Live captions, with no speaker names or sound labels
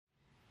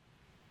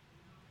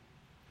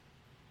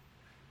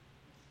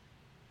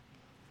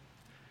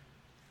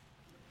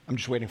I'm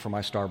just waiting for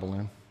my star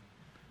balloon.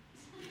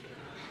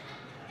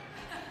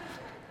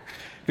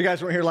 If you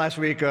guys weren't here last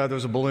week, there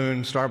was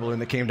a star balloon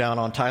that came down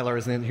on Tyler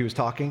as he was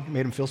talking. It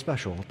made him feel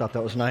special. I thought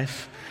that was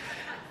nice.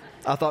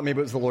 I thought maybe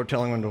it was the Lord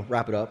telling him to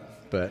wrap it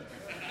up, but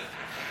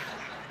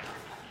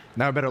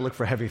now I better look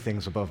for heavy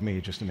things above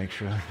me just to make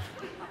sure.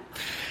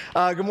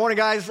 Good morning,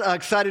 guys.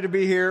 Excited to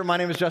be here. My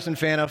name is Justin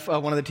Faniff,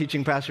 one of the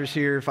teaching pastors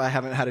here, if I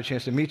haven't had a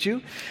chance to meet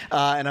you.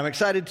 And I'm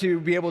excited to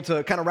be able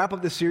to kind of wrap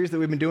up this series that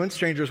we've been doing,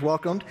 Strangers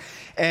Welcomed.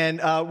 And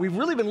we've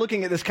really been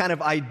looking at this kind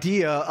of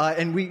idea,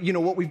 and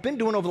what we've been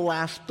doing over the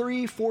last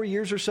 3-4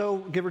 years or so,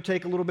 give or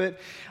take a little bit,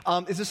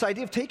 is this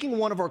idea of taking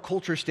one of our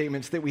culture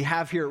statements that we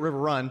have here at River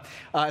Run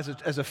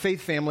as a faith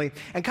family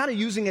and kind of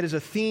using it as a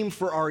theme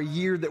for our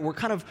year, that we're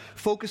kind of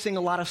focusing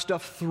a lot of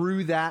stuff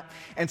through that.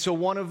 And so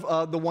one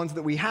of the ones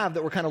that we have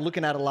that we're kind of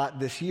looking at a lot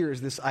this year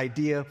is this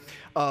idea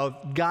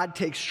of God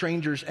takes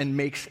strangers and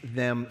makes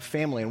them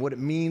family, and what it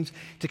means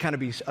to kind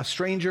of be a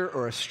stranger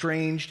or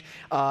estranged.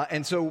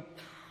 And so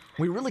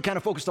we really kind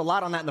of focused a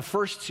lot on that in the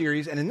first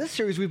series, and in this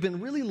series we've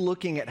been really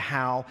looking at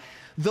how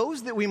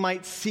those that we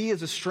might see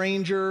as a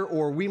stranger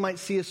or we might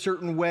see a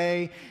certain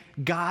way,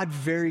 God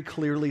very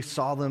clearly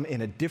saw them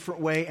in a different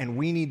way, and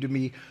we need to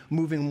be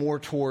moving more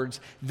towards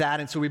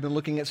that. And so we've been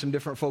looking at some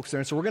different folks there.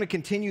 And so we're going to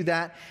continue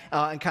that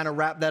and kind of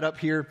wrap that up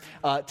here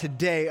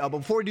today. But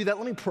before we do that,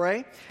 let me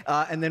pray,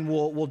 and then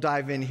we'll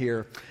dive in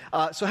here.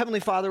 So Heavenly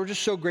Father, we're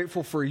just so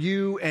grateful for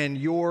you and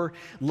your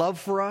love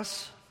for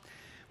us.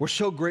 We're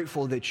so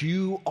grateful that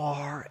you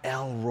are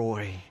El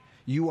Roy.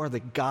 You are the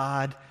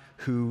God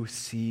who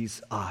sees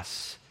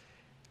us.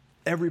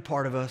 Every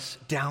part of us,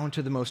 down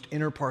to the most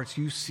inner parts,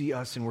 you see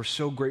us, and we're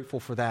so grateful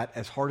for that,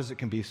 as hard as it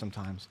can be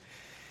sometimes.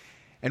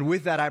 And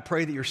with that, I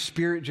pray that your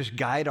Spirit just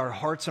guide our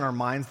hearts and our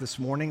minds this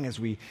morning as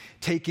we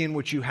take in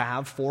what you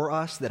have for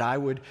us, that I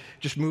would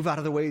just move out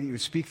of the way, that you would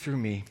speak through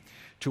me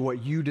to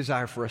what you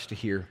desire for us to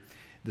hear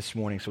this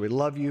morning. So we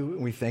love you,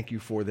 and we thank you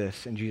for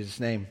this. In Jesus'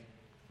 name,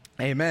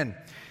 amen.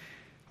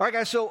 All right,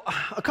 guys, so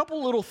a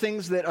couple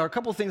things that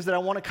I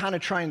want to kind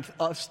of try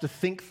us to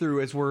think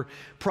through as we're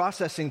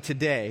processing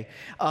today.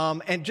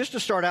 And just to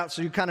start out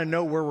so you kind of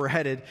know where we're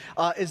headed,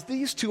 is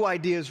these two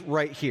ideas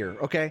right here,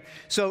 okay?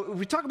 So if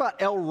we talk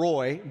about El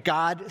Roy,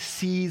 God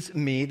sees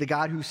me, the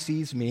God who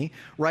sees me,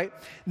 right?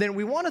 Then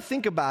we want to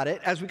think about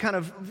it as we kind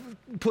of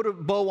put a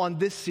bow on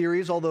this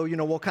series, although,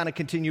 we'll kind of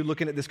continue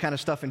looking at this kind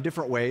of stuff in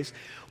different ways.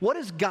 What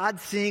does God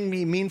seeing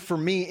me mean for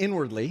me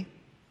inwardly,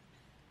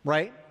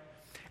 right?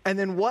 And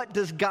then what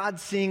does God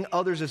seeing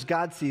others as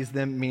God sees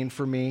them mean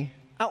for me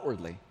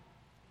outwardly?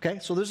 Okay,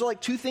 so there's like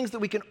two things that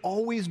we can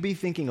always be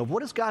thinking of. What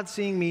does God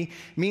seeing me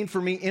mean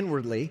for me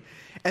inwardly?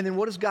 And then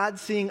what does God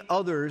seeing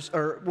others,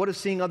 or what does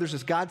seeing others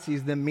as God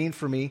sees them mean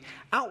for me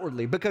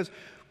outwardly? Because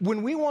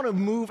when we want to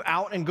move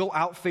out and go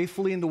out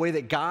faithfully in the way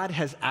that God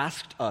has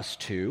asked us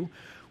to,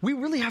 we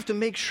really have to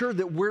make sure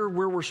that we're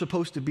where we're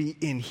supposed to be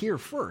in here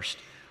first.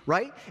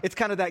 Right? It's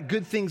kind of that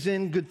good things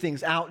in, good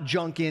things out,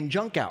 junk in,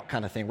 junk out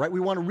kind of thing, right? We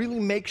want to really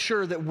make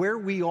sure that where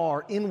we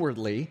are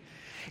inwardly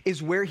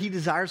is where he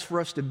desires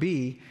for us to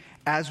be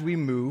as we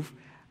move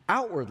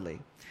outwardly.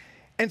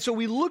 And so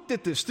we looked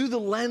at this through the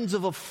lens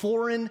of a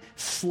foreign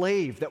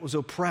slave that was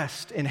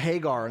oppressed in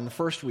Hagar in the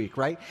first week,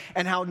 right?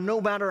 And how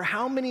no matter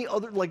how many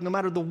other, no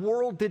matter the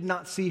world did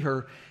not see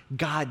her,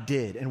 God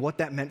did, and what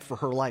that meant for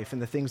her life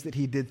and the things that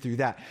he did through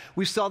that.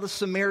 We saw the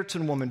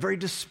Samaritan woman, very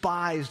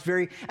despised,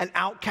 an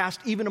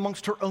outcast even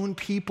amongst her own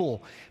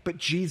people. But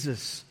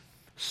Jesus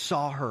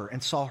saw her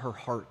and saw her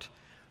heart,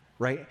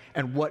 right?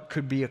 And what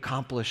could be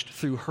accomplished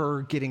through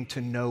her getting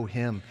to know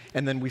him.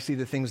 And then we see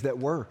the things that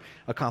were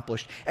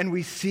accomplished. And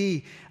we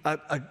see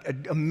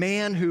a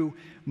man who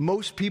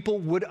most people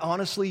would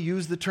honestly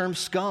use the term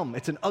scum.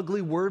 It's an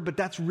ugly word, but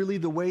that's really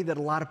the way that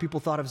a lot of people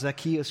thought of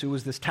Zacchaeus, who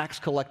was this tax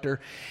collector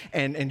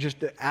and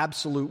just the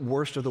absolute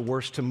worst of the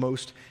worst to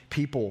most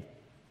people.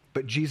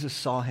 But Jesus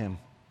saw him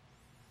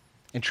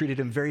and treated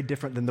him very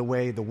different than the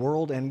way the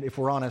world, and if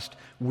we're honest,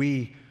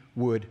 we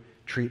would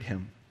treat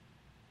him.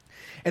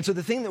 And so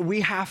the thing that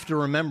we have to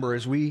remember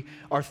as we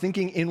are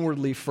thinking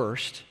inwardly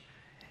first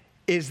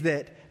is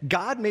that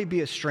God may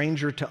be a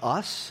stranger to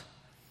us,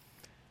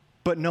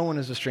 but no one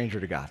is a stranger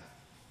to God.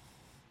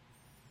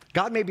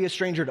 God may be a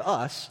stranger to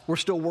us. We're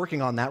still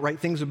working on that, right?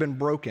 Things have been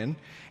broken,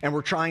 and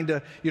we're trying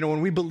to,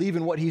 when we believe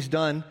in what he's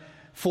done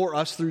for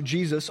us through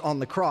Jesus on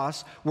the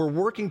cross, we're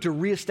working to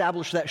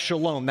reestablish that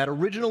shalom, that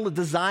original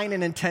design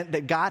and intent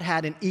that God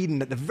had in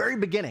Eden at the very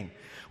beginning.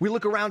 We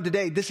look around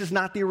today, this is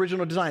not the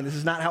original design. This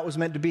is not how it was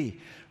meant to be,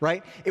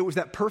 right? It was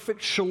that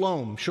perfect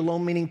shalom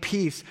meaning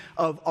peace,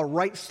 of a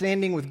right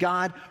standing with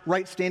God,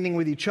 right standing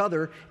with each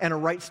other, and a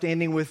right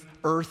standing with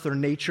earth or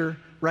nature,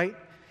 right?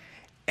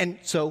 And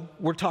so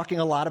we're talking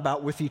a lot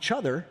about with each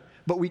other,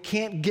 but we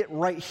can't get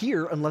right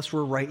here unless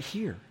we're right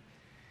here.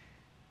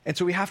 And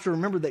so we have to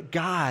remember that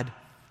God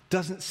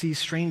doesn't see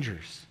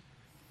strangers.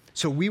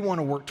 So we want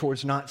to work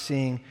towards not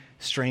seeing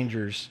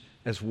strangers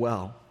as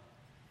well.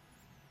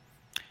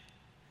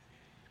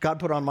 God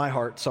put on my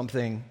heart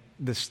something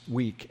this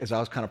week as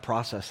I was kind of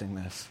processing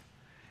this.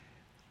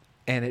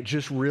 And it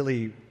just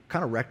really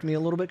kind of wrecked me a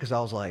little bit because I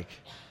was like,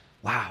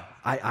 wow,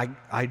 I'm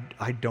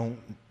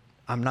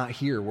not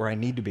here where I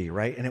need to be,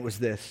 right? And it was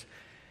this: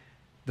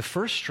 the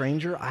first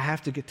stranger I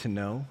have to get to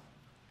know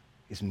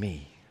is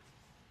me.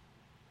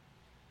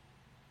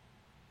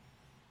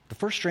 The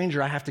first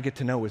stranger I have to get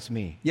to know is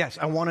me. Yes,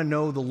 I want to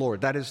know the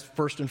Lord. That is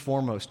first and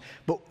foremost.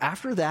 But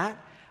after that,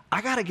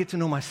 I got to get to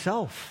know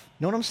myself.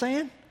 Know what I'm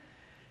saying?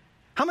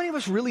 How many of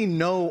us really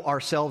know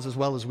ourselves as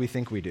well as we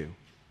think we do?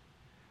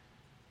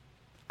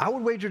 I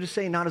would wager to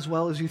say not as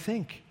well as you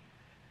think.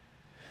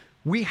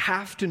 We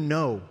have to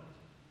know,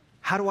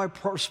 how do I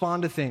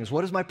respond to things?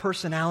 What is my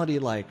personality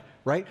like,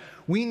 right?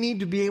 We need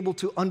to be able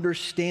to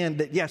understand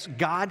that, yes,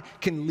 God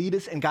can lead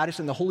us and guide us,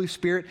 and the Holy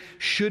Spirit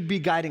should be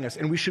guiding us,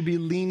 and we should be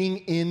leaning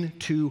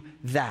into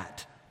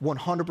that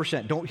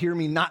 100%. Don't hear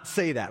me not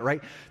say that,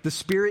 right? The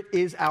Spirit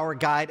is our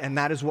guide, and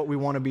that is what we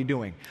want to be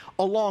doing.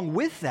 Along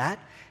with that,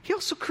 He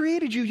also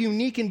created you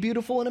unique and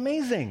beautiful and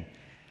amazing.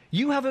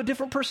 You have a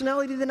different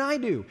personality than I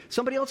do.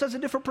 Somebody else has a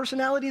different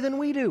personality than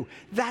we do.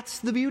 That's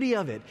the beauty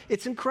of it.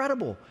 It's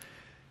incredible.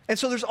 And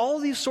so there's all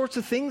these sorts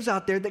of things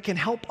out there that can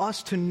help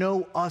us to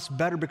know us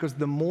better, because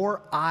the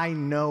more I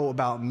know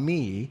about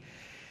me,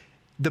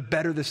 the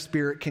better the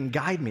Spirit can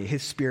guide me.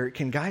 His Spirit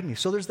can guide me.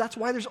 So that's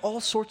why there's all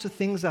sorts of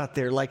things out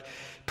there, like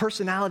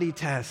personality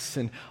tests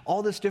and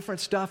all this different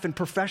stuff, and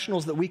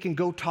professionals that we can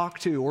go talk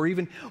to, or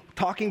even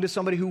talking to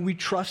somebody who we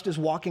trust is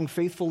walking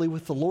faithfully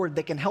with the Lord,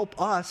 that can help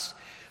us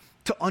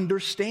to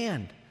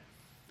understand,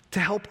 to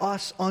help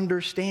us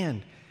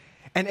understand.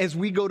 And as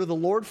we go to the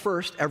Lord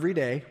first every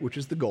day, which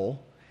is the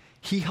goal,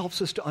 He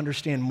helps us to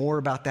understand more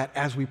about that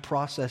as we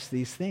process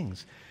these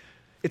things.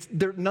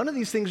 None of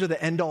these things are the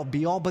end-all,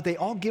 be-all, but they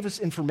all give us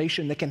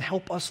information that can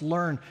help us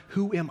learn,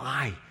 who am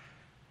I?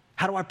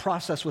 How do I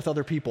process with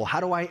other people?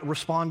 How do I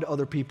respond to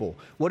other people?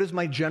 What is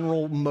my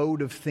general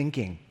mode of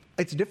thinking?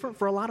 It's different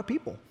for a lot of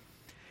people.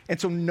 And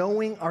so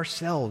knowing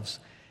ourselves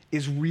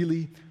is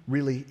really,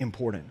 really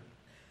important.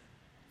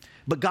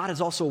 But God is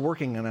also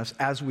working on us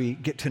as we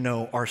get to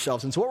know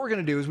ourselves. And so what we're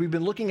going to do is, we've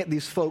been looking at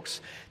these folks,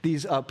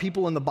 these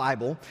people in the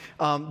Bible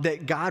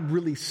that God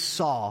really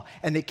saw,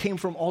 and they came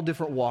from all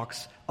different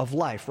walks of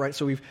life, right?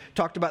 So we've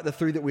talked about the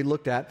three that we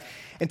looked at.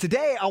 And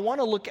today I want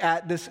to look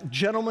at this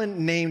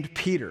gentleman named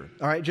Peter,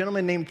 all right?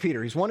 Gentleman named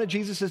Peter. He's one of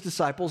Jesus'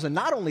 disciples, and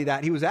not only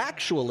that, he was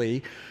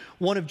actually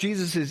one of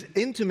Jesus'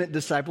 intimate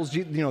disciples.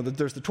 You know,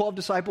 there's the 12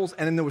 disciples,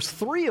 and then there was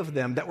 3 of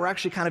them that were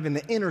actually kind of in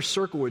the inner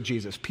circle with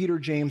Jesus. Peter,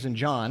 James, and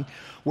John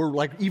were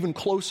like even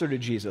closer to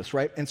Jesus,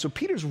 right? And so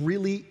Peter's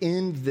really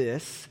in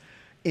this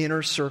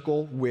inner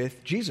circle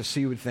with Jesus. So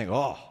you would think,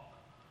 oh,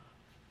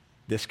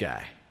 this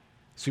guy,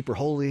 super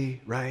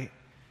holy, right?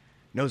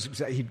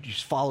 He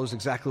just follows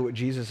exactly what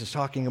Jesus is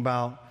talking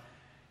about.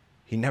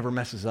 He never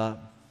messes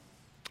up.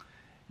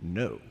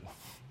 No.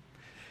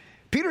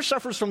 Peter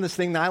suffers from this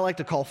thing that I like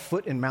to call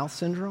foot and mouth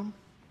syndrome.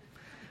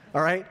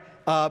 All right?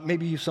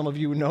 Maybe some of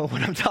you know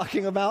what I'm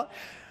talking about,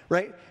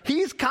 right?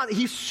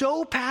 He's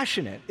so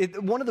passionate.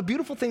 One of the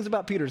beautiful things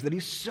about Peter is that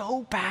he's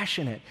so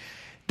passionate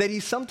that he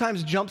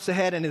sometimes jumps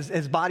ahead, and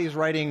his body's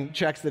writing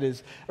checks that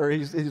his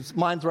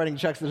mind's writing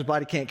checks that his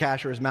body can't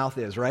cash, or his mouth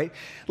is, right?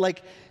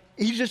 Like,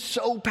 he's just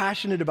so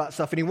passionate about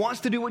stuff, and he wants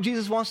to do what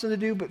Jesus wants him to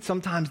do, but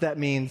sometimes that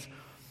means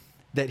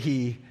that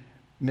he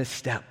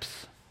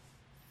missteps.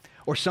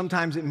 Or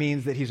sometimes it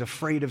means that he's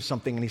afraid of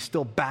something, and he's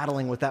still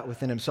battling with that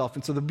within himself.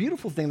 And so the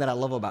beautiful thing that I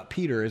love about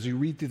Peter, as you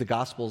read through the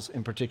Gospels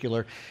in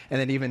particular,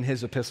 and then even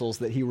his epistles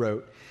that he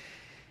wrote,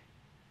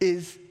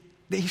 is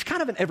that he's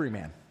kind of an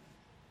everyman.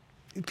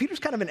 Peter's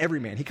kind of an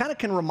everyman. He kind of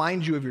can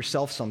remind you of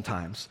yourself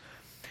sometimes.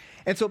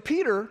 And so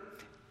Peter,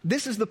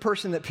 this is the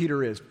person that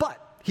Peter is. But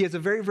he has a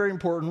very, very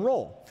important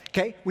role.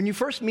 Okay? When you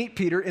first meet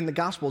Peter in the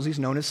Gospels, he's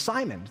known as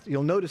Simon.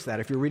 You'll notice that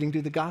if you're reading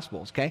through the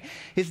Gospels, okay?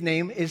 His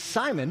name is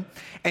Simon,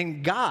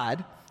 and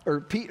God, or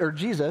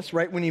Jesus,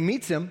 right, when he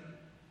meets him,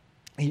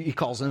 he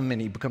calls him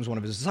and he becomes one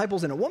of his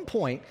disciples, and at one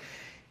point,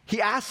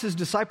 he asks his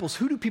disciples,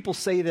 who do people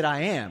say that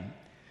I am?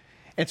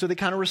 And so they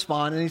kind of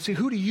respond, and they say,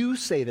 who do you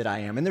say that I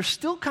am? And they're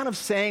still kind of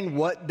saying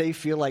what they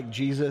feel like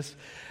Jesus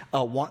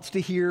wants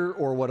to hear,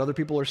 or what other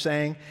people are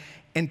saying.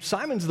 And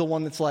Simon's the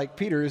one that's like,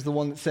 Peter is the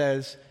one that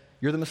says,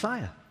 you're the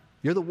Messiah.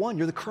 You're the one.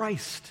 You're the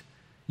Christ.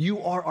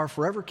 You are our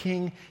forever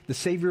King, the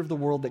Savior of the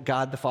world that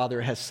God the Father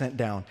has sent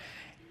down.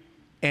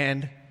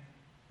 And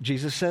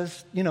Jesus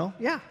says,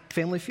 yeah,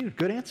 Family Feud.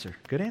 Good answer,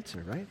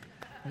 right?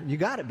 You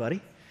got it,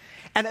 buddy.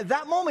 And at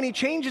that moment, he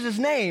changes his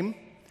name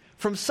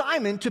from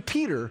Simon to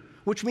Peter,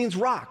 which means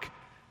rock.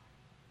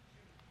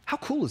 How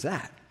cool is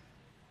that,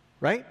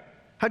 right?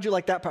 How'd you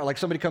like that part? Like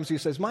somebody comes to you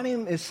and says, my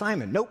name is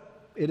Simon. Nope,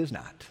 it is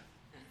not.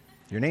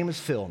 Your name is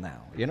Phil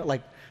now.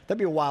 Like that'd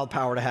be a wild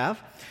power to have.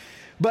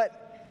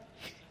 But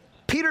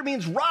Peter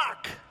means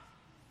rock.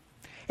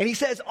 And he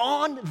says,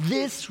 on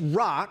this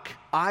rock,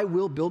 I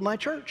will build my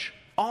church.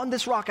 On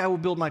this rock, I will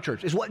build my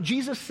church, is what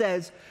Jesus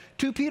says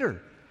to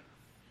Peter.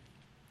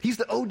 He's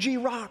the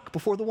OG rock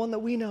before the one that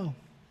we know.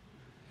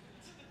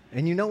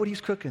 And you know what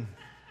he's cooking?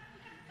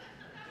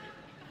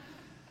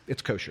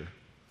 It's kosher.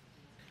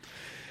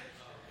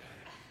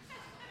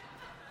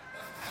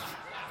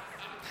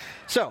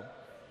 So,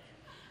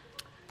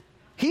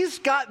 he's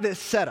got this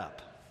set up.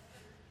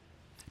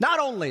 Not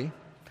only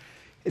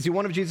is he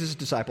one of Jesus'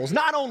 disciples,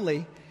 not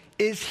only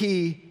is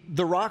he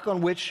the rock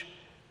on which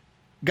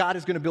God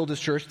is going to build his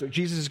church, that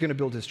Jesus is going to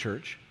build his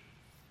church,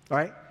 all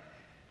right?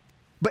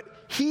 But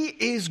he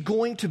is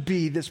going to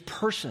be this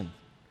person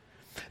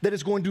that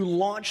is going to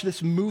launch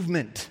this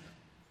movement,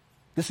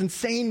 this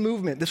insane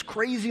movement, this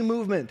crazy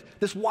movement,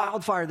 this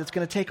wildfire that's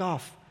going to take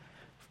off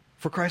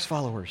for Christ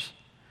followers.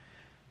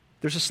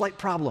 There's a slight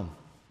problem.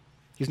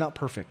 He's not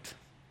perfect.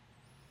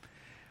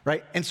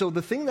 Right? And so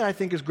the thing that I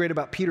think is great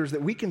about Peter is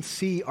that we can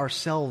see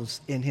ourselves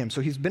in him.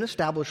 So he's been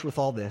established with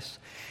all this.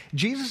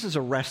 Jesus is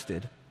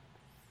arrested,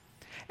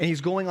 and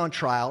he's going on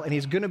trial, and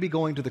he's going to be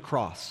going to the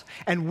cross.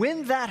 And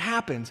when that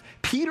happens,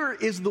 Peter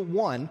is the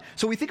one.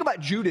 So we think about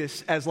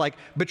Judas as like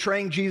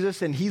betraying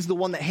Jesus, and he's the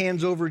one that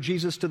hands over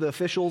Jesus to the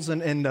officials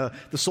and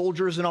the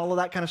soldiers and all of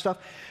that kind of stuff.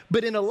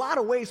 But in a lot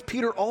of ways,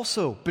 Peter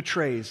also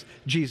betrays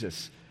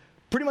Jesus.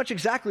 Pretty much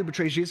exactly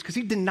betrays Jesus because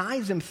he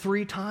denies him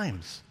 3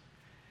 times.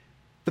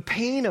 The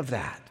pain of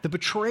that, the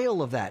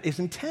betrayal of that is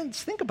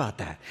intense. Think about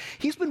that.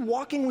 He's been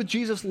walking with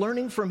Jesus,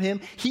 learning from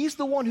him. He's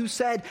the one who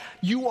said,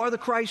 you are the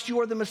Christ,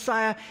 you are the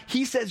Messiah.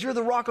 He says, you're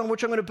the rock on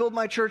which I'm going to build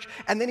my church.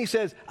 And then he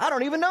says, I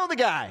don't even know the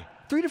guy.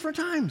 3 different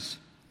times.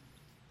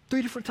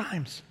 3 different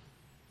times.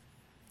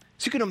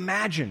 So you can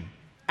imagine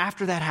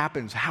after that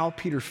happens how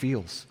Peter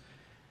feels.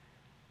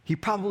 He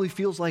probably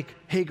feels like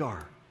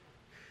Hagar,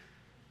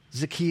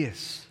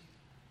 Zacchaeus,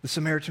 the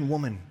Samaritan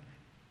woman.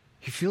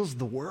 He feels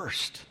the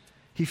worst.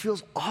 He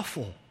feels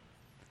awful.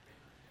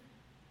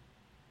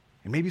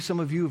 And maybe some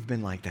of you have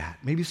been like that.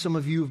 Maybe some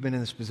of you have been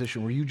in this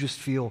position where you just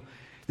feel,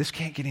 this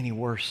can't get any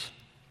worse.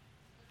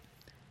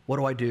 What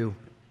do I do?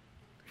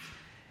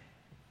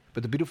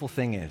 But the beautiful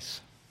thing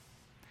is,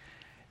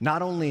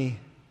 not only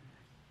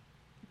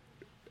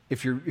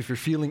if you're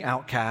feeling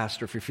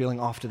outcast or if you're feeling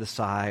off to the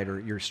side or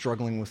you're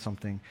struggling with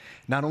something,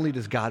 not only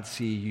does God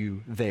see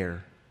you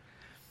there,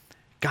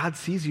 God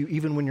sees you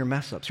even when you're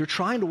mess ups. You're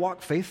trying to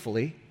walk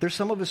faithfully. There's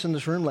some of us in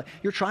this room, like,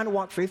 you're trying to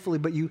walk faithfully,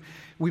 but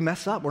we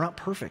mess up. We're not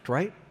perfect,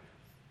 right?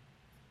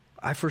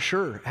 I for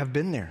sure have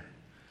been there.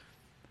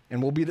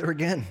 And we'll be there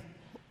again,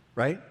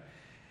 right?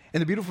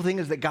 And the beautiful thing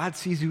is that God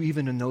sees you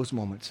even in those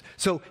moments.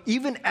 So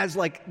even as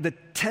like the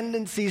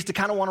tendencies to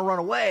kind of want to run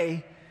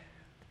away,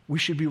 we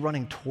should be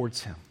running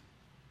towards him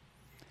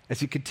as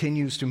he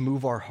continues to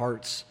move our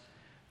hearts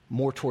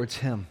more towards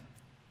him,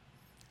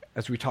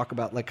 as we talk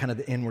about like kind of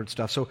the inward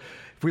stuff. So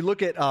if we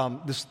look at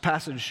this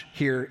passage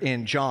here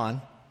in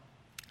John,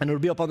 and it'll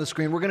be up on the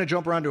screen, we're going to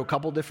jump around to a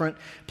couple different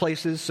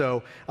places.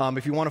 So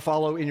if you want to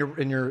follow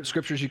in your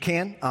scriptures, you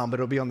can, but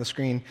it'll be on the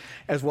screen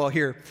as well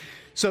here.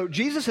 So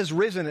Jesus has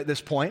risen at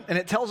this point, and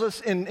it tells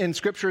us in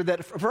Scripture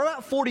that for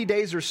about 40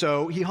 days or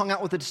so, he hung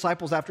out with the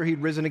disciples after he'd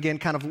risen again,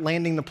 kind of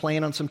landing the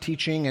plane on some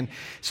teaching and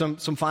some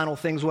final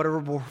things, whatever,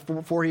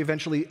 before he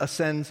eventually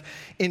ascends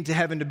into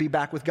heaven to be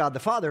back with God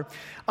the Father.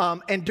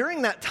 And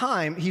during that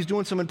time, he's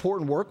doing some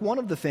important work. One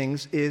of the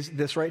things is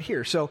this right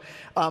here. So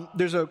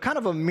there's a kind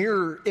of a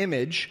mirror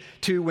image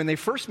to when they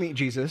first meet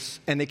Jesus,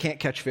 and they can't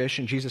catch fish,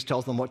 and Jesus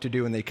tells them what to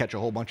do, and they catch a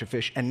whole bunch of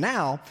fish. And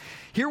now,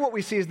 here what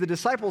we see is the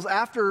disciples,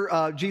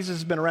 after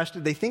Jesus has been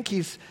arrested, they think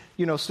he's,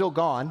 still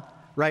gone,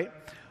 right?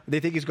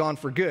 They think he's gone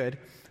for good.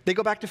 They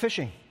go back to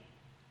fishing.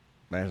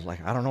 And it's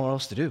like, I don't know what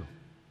else to do,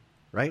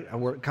 right?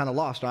 We're kind of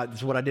lost. This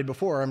is what I did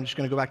before. I'm just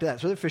going to go back to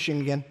that. So they're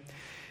fishing again.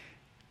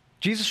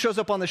 Jesus shows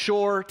up on the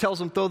shore, tells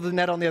them, throw the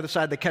net on the other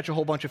side. They catch a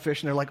whole bunch of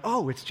fish, and they're like,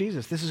 oh, it's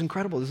Jesus. This is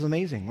incredible. This is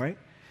amazing, right?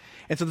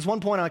 And so there's one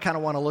point I kind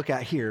of want to look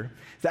at here.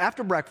 That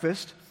after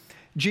breakfast,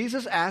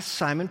 Jesus asks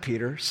Simon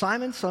Peter,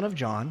 Simon, son of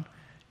John,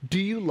 do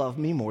you love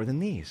me more than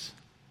these?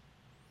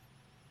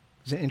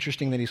 Is it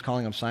interesting that he's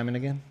calling him Simon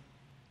again?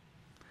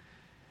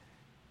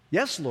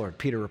 Yes, Lord,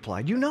 Peter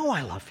replied. You know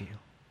I love you.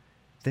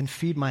 Then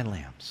feed my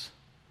lambs,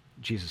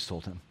 Jesus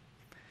told him.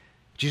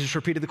 Jesus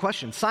repeated the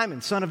question.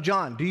 Simon, son of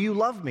John, do you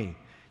love me?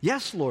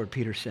 Yes, Lord,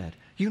 Peter said.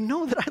 You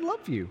know that I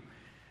love you.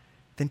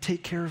 Then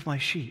take care of my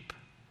sheep,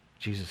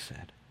 Jesus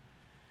said.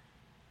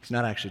 He's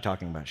not actually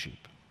talking about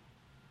sheep,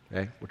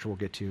 okay, which we'll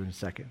get to in a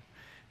second.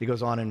 He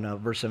goes on in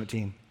verse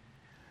 17.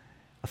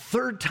 A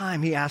third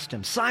time he asked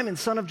him, Simon,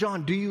 son of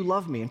John, do you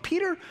love me? And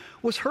Peter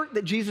was hurt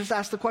that Jesus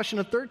asked the question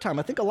a third time.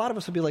 I think a lot of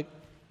us would be like,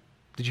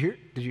 did you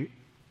hear?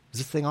 Is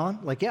this thing on?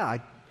 Like, yeah,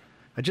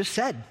 I just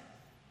said,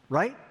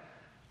 right?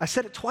 I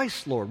said it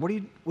twice, Lord. What do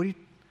you?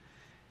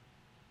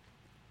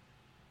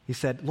 He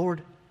said,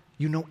 Lord,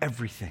 you know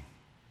everything.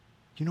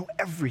 You know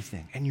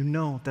everything, and you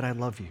know that I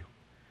love you.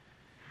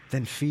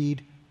 Then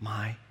feed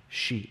my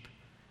sheep,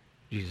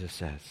 Jesus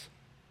says.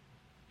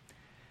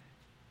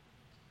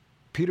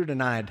 Peter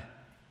denied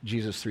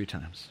Jesus 3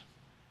 times.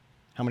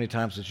 How many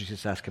times did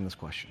Jesus ask him this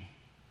question?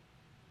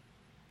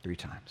 3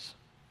 times.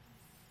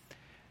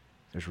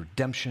 There's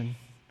redemption.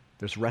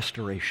 There's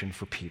restoration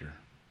for Peter.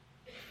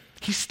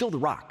 He's still the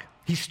rock.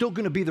 He's still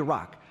going to be the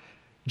rock.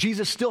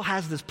 Jesus still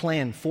has this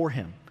plan for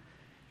him.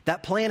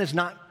 That plan is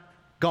not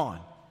gone.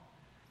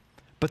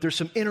 But there's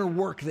some inner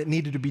work that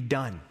needed to be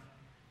done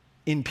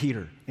in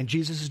Peter, and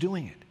Jesus is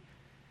doing it.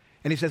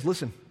 And he says,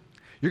 listen,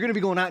 you're going to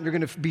be going out and you're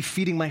going to be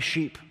feeding my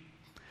sheep.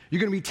 You're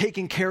going to be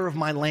taking care of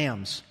my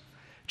lambs.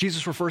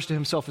 Jesus refers to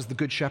himself as the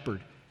good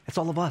shepherd. It's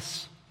all of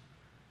us.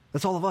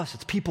 That's all of us.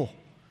 It's people.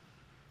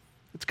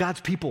 It's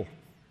God's people.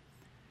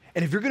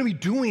 And if you're going to be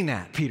doing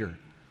that, Peter,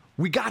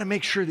 we got to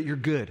make sure that you're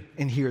good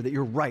in here, that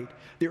you're right,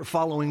 that you're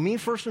following me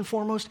first and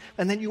foremost,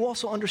 and then you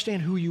also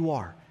understand who you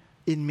are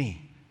in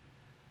me.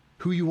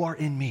 Who you are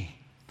in me.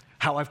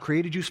 How I've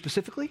created you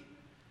specifically,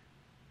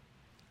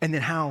 and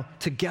then how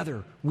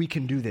together we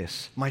can do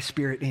this, my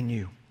Spirit in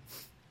you.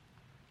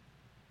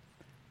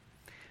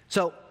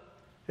 So,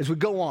 as we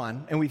go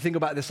on and we think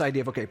about this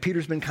idea of, okay,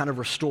 Peter's been kind of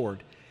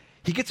restored,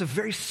 he gets a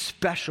very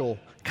special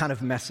kind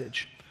of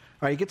message.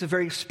 Right? He gets a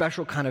very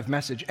special kind of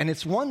message, and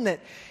it's one that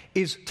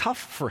is tough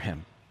for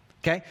him.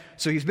 Okay?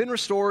 So he's been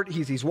restored.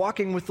 He's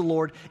walking with the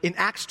Lord. In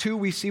Acts 2,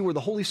 we see where the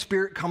Holy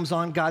Spirit comes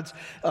on God's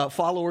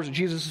followers,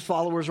 Jesus'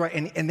 followers,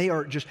 right? And they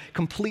are just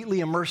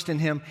completely immersed in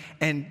him.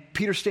 And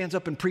Peter stands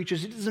up and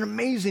preaches. It is an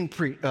amazing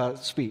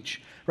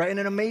speech, right? And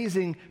an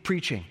amazing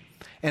preaching.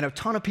 And a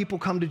ton of people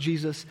come to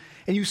Jesus.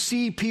 And you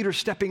see Peter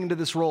stepping into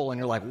this role, and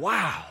you're like,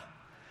 wow,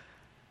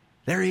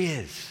 there he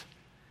is.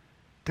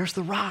 There's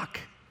the rock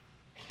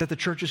that the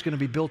church is going to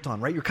be built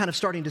on, right? You're kind of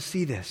starting to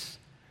see this.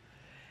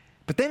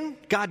 But then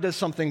God does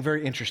something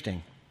very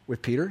interesting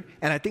with Peter,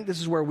 and I think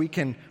this is where we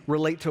can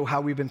relate to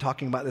how we've been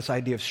talking about this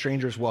idea of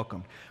strangers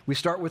welcome. We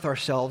start with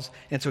ourselves,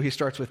 and so he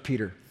starts with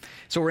Peter.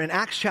 So we're in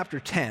Acts chapter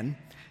 10,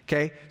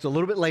 okay? So a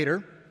little bit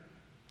later,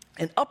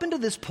 and up until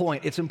this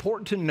point, it's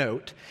important to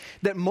note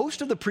that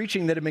most of the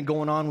preaching that had been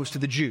going on was to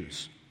the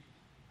Jews,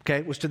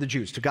 okay? Was to the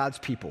Jews, to God's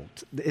people,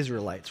 to the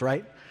Israelites,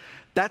 right?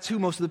 That's who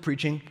most of the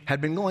preaching had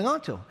been going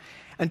on to.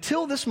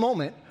 Until this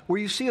moment where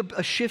you see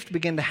a shift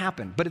begin to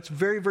happen. But it's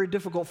very, very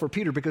difficult for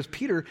Peter because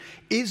Peter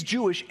is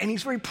Jewish and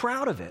he's very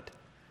proud of it.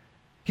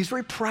 He's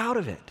very proud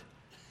of it,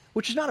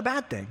 which is not a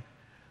bad thing,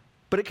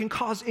 but it can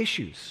cause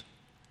issues.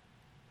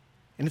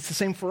 And it's the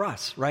same for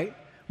us, right?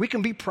 We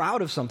can be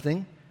proud of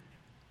something,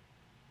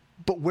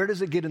 but where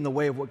does it get in the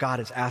way of what God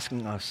is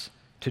asking us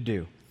to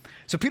do?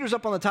 So Peter's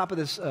up on the top of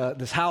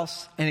this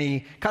house, and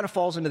he kind of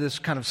falls into this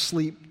kind of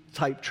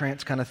sleep-type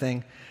trance kind of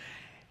thing.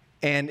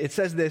 And it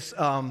says this,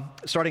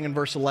 starting in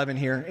verse 11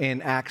 here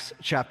in Acts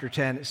chapter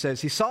 10. It says,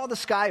 he saw the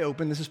sky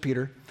open, this is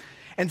Peter,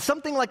 and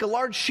something like a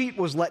large sheet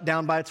was let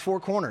down by its four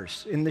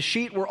corners. In the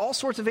sheet were all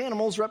sorts of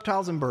animals,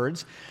 reptiles, and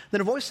birds. Then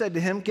a voice said to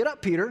him, get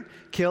up, Peter,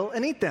 kill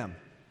and eat them.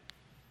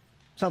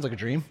 Sounds like a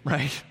dream,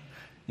 right?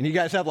 And you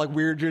guys have like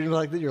weird dreams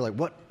like that. You're like,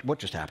 what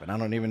just happened? I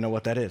don't even know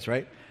what that is,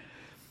 right?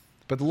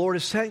 But the Lord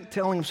is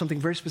telling him something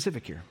very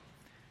specific here.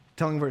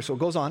 So it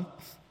goes on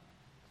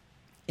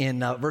in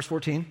verse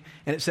 14,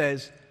 and it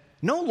says,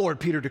 no, Lord,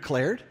 Peter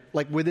declared,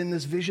 like within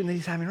this vision that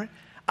he's having, right?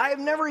 I have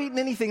never eaten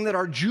anything that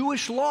our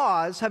Jewish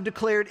laws have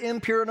declared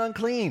impure and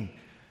unclean.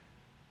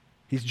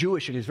 He's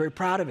Jewish and he's very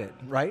proud of it,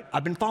 right?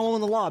 I've been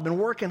following the law. I've been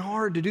working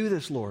hard to do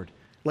this, Lord,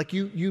 like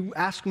you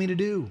asked me to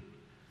do.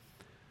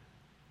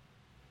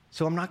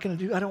 So I'm not going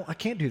to I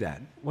can't do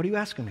that. What are you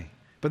asking me?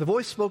 But the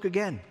voice spoke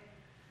again.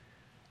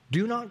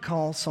 Do not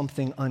call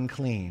something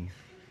unclean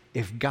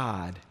if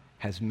God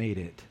has made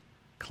it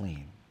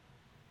clean.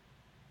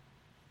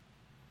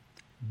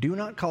 Do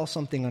not call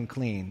something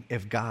unclean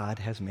if God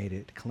has made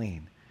it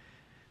clean.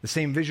 The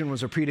same vision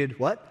was repeated,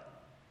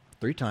 what?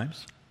 3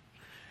 times.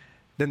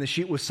 Then the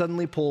sheet was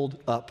suddenly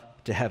pulled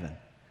up to heaven.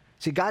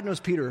 See, God knows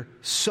Peter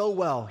so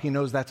well, he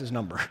knows that's his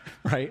number,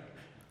 right?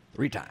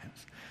 3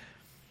 times.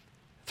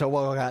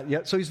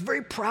 So he's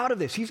very proud of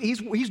this.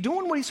 He's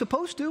doing what he's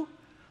supposed to.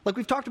 Like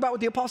we've talked about with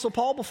the Apostle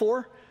Paul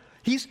before.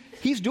 He's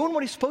doing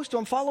what he's supposed to.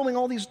 I'm following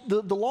all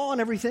the law and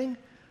everything.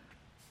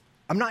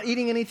 I'm not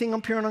eating anything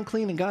impure and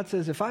unclean. And God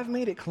says, if I've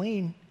made it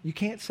clean, you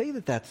can't say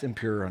that that's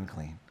impure or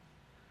unclean.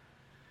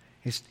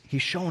 He's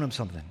showing him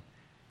something.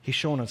 He's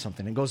showing him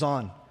something. It goes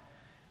on.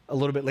 A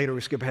little bit later, we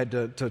skip ahead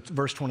to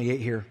verse 28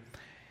 here.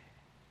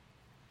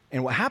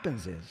 And what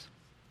happens is,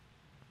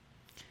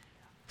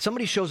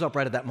 somebody shows up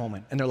right at that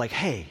moment, and they're like,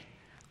 hey,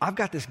 I've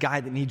got this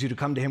guy that needs you to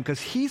come to him because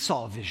he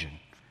saw a vision,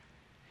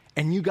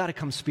 and you got to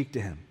come speak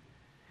to him.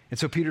 And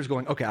so Peter's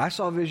going, okay, I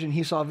saw a vision,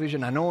 he saw a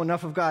vision, I know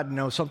enough of God to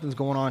know something's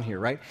going on here,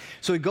 right?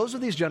 So he goes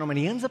with these gentlemen,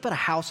 he ends up at a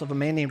house of a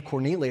man named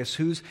Cornelius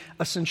who's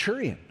a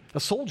centurion,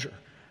 a soldier,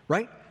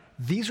 right?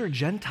 These are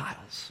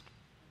Gentiles,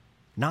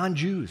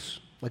 non-Jews,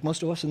 like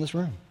most of us in this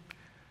room.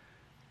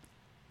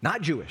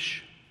 Not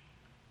Jewish.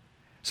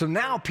 So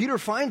now Peter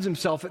finds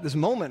himself at this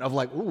moment of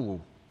like,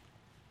 ooh,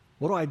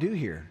 what do I do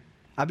here?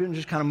 I've been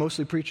just kind of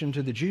mostly preaching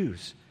to the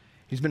Jews.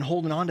 He's been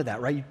holding on to that,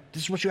 right?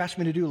 This is what you asked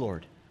me to do,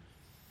 Lord.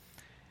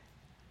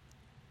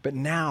 But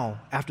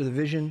now, after the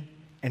vision,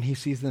 and he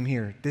sees them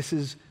here, this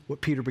is what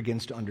Peter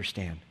begins to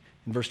understand.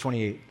 In verse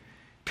 28,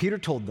 Peter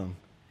told them,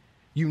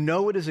 you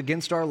know it is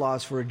against our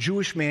laws for a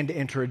Jewish man to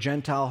enter a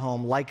Gentile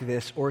home like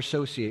this or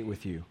associate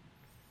with you.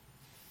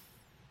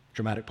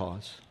 Dramatic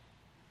pause.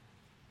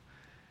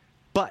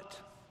 But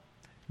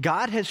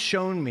God has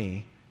shown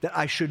me that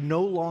I should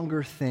no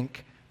longer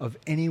think of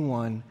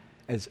anyone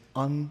as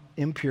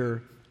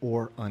impure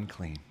or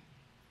unclean.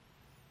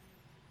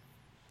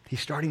 He's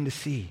starting to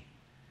see.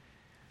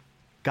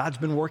 God's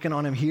been working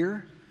on him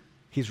here.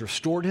 He's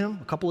restored him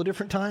a couple of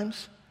different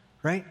times,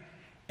 right?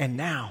 And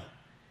now,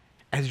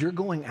 as you're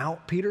going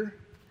out, Peter,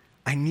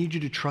 I need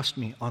you to trust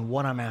me on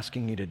what I'm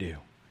asking you to do.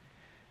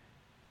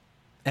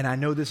 And I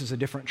know this is a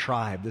different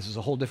tribe. This is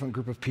a whole different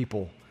group of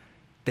people.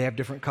 They have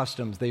different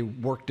customs. They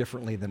work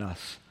differently than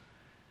us.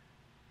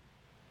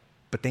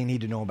 But they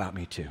need to know about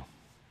me too.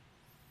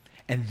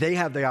 And they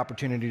have the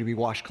opportunity to be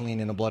washed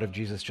clean in the blood of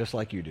Jesus just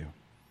like you do.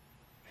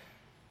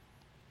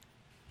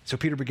 So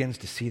Peter begins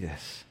to see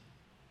this.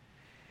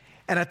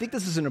 And I think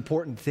this is an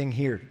important thing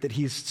here, that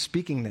he's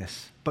speaking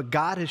this. But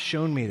God has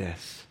shown me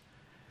this.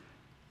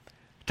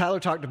 Tyler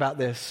talked about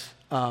this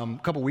a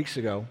couple weeks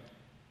ago.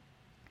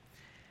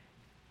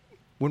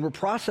 When we're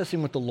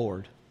processing with the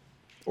Lord,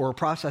 or we're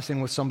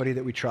processing with somebody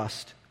that we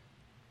trust,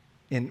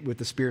 with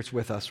the Spirit's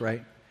with us,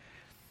 right?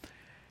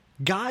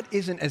 God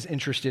isn't as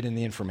interested in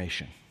the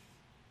information.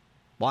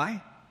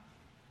 Why?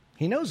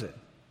 He knows it.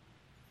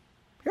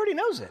 He already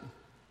knows it.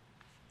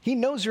 He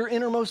knows your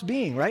innermost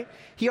being, right?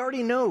 He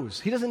already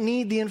knows. He doesn't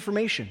need the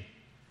information.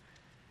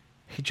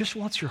 He just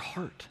wants your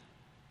heart.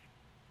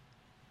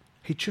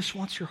 He just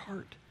wants your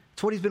heart.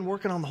 It's what he's been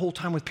working on the whole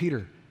time with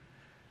Peter.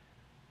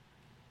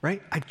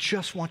 Right? I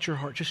just want your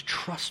heart. Just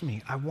trust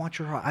me. I want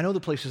your heart. I know the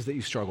places that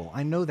you struggle.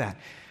 I know that.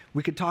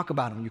 We could talk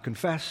about them. You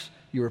confess.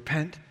 You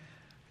repent.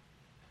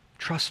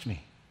 Trust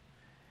me.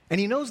 And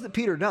he knows that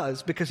Peter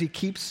does because he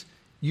keeps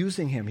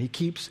using him. He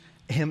keeps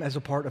him as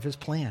a part of his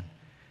plan.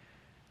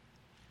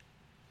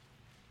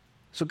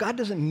 So God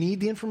doesn't need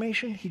the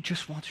information. He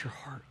just wants your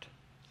heart.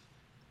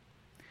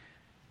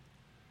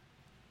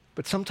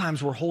 But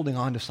sometimes we're holding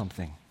on to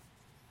something.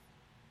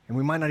 And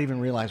we might not even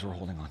realize we're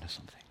holding on to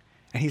something.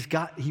 And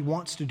he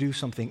wants to do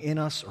something in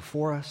us or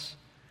for us.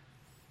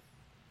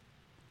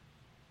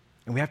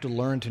 And we have to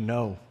learn to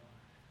know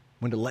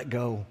when to let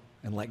go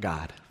and let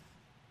God.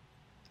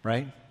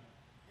 Right? Amen.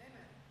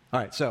 All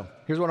right, so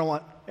here's what I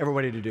want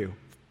everybody to do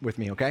with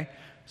me, okay?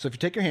 So if you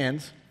take your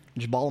hands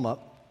and just ball them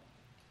up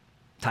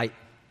tight.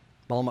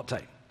 Ball them up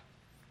tight.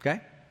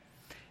 Okay?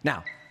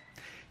 Now,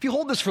 if you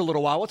hold this for a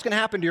little while, what's going to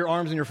happen to your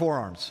arms and your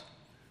forearms?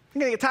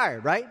 You're going to get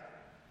tired, right?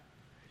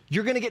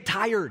 You're going to get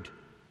tired.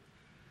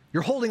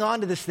 You're holding on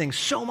to this thing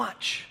so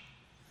much.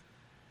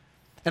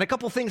 And a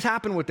couple things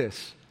happen with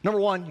this. Number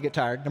one, you get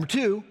tired. Number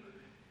two,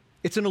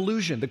 it's an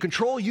illusion. The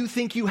control you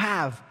think you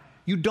have,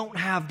 you don't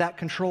have that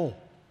control.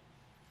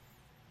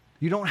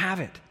 You don't have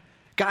it.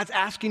 God's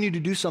asking you to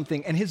do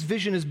something, and his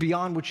vision is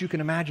beyond what you can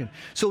imagine.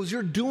 So as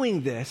you're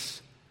doing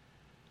this,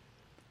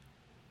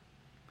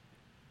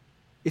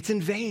 it's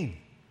in vain.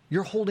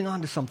 You're holding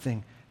on to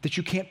something that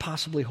you can't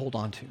possibly hold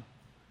on to.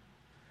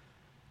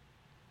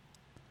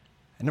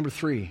 And number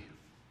three,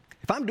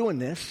 if I'm doing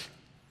this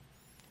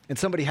and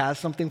somebody has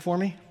something for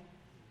me,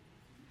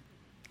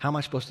 how am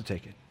I supposed to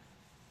take it?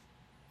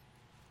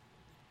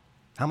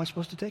 How am I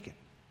supposed to take it?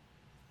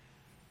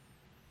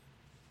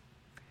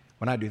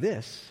 When I do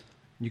this,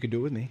 you could do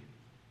it with me.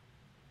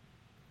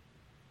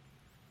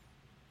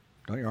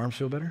 Don't your arms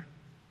feel better?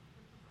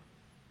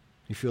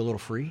 You feel a little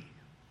free?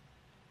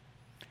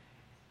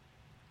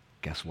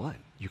 Guess what?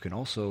 You can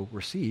also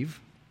receive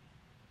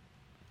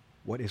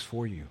what is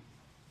for you.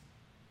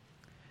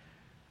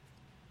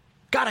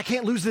 God, I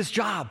can't lose this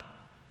job.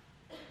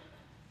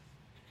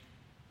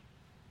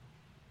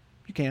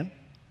 You can.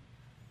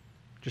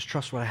 Just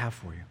trust what I have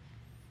for you.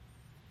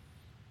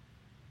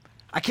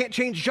 I can't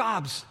change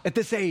jobs at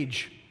this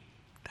age.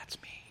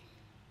 That's me.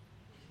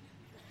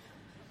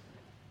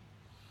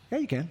 Yeah,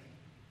 you can.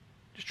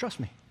 Just trust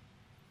me.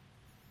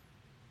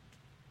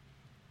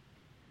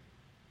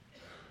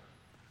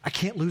 I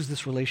can't lose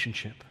this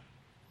relationship.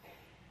 I'm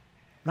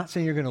not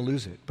saying you're going to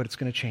lose it, but it's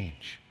going to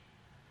change.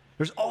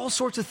 There's all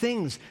sorts of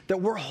things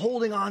that we're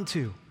holding on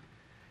to.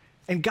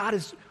 And God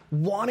is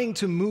wanting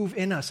to move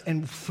in us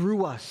and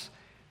through us.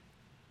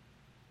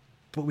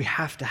 But we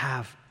have to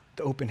have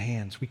the open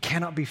hands. We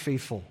cannot be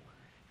faithful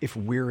if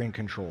we're in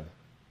control.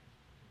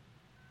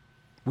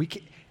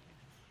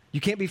 You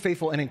can't be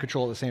faithful and in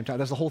control at the same time.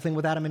 That's the whole thing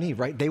with Adam and Eve,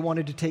 right? They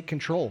wanted to take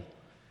control.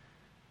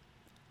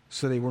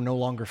 So they were no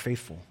longer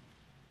faithful.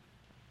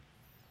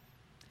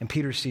 And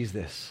Peter sees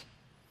this.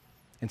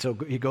 And so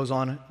he goes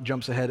on,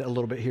 jumps ahead a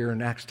little bit here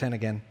in Acts 10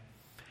 again.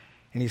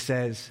 And he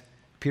says,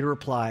 Peter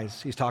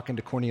replies, he's talking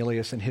to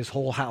Cornelius and his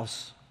whole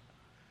house.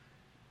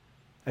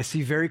 I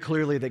see very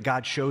clearly that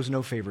God shows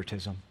no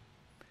favoritism.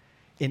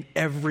 In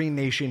every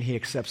nation he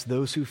accepts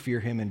those who fear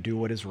him and do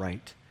what is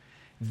right.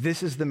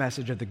 This is the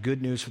message of the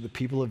good news for the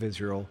people of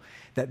Israel,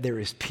 that there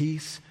is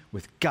peace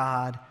with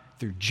God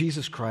through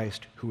Jesus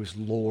Christ, who is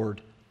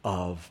Lord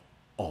of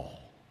all.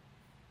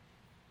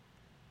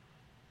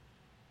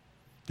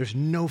 There's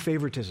no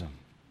favoritism.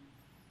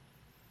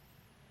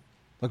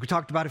 Like we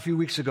talked about a few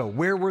weeks ago,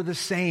 where we're the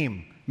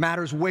same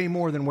matters way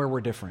more than where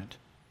we're different.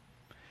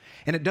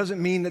 And it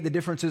doesn't mean that the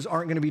differences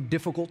aren't going to be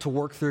difficult to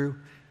work through.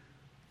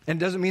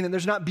 And it doesn't mean that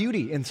there's not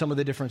beauty in some of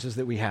the differences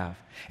that we have.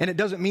 And it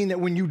doesn't mean that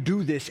when you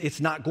do this,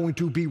 it's not going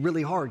to be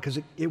really hard, because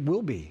it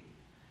will be.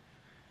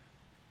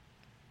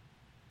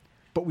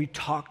 but we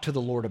talk to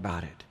the Lord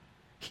about it.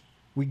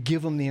 We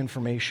give him the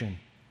information.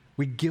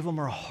 We give him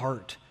our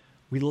heart.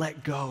 We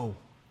let go.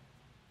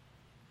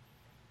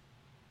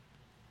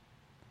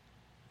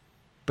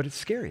 But it's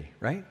scary,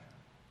 right?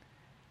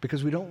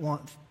 Because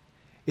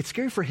it's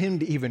scary for him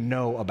to even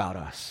know about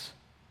us,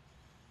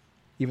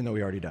 even though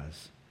he already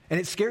does. And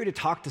it's scary to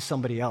talk to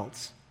somebody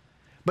else.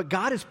 But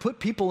God has put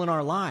people in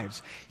our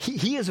lives.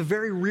 He is a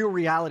very real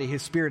reality,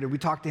 his Spirit, and we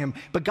talk to him.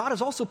 But God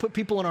has also put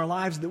people in our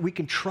lives that we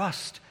can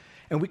trust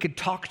and we can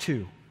talk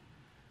to.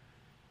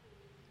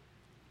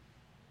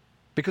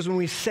 Because when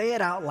we say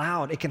it out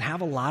loud, it can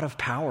have a lot of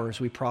power as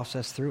we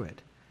process through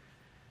it.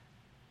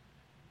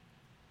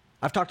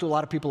 I've talked to a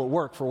lot of people at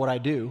work for what I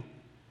do,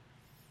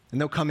 and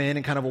they'll come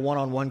in kind of a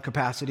one-on-one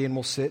capacity, and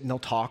we'll sit and they'll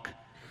talk.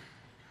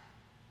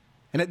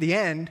 And at the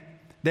end,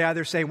 they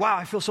either say, wow,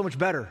 I feel so much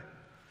better,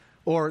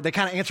 or they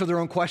kind of answer their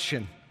own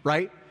question,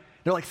 right?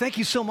 They're like, thank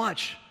you so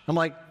much. I'm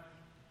like,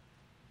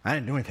 I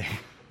didn't do anything.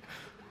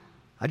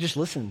 I just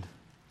listened.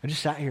 I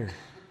just sat here.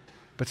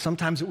 But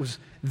sometimes it was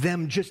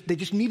them they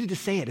just needed to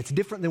say it. It's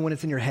different than when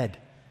it's in your head.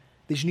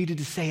 They just needed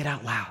to say it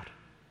out loud.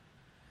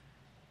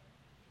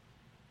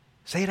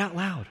 Say it out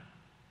loud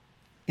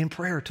in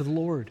prayer to the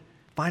Lord.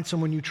 Find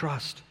someone you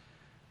trust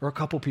or a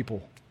couple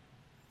people.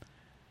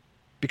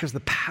 Because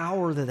the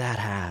power that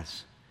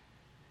has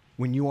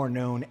when you are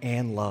known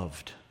and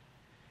loved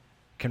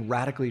can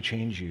radically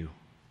change you.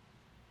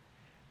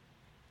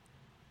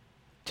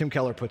 Tim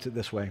Keller puts it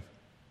this way.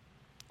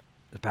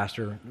 The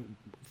pastor,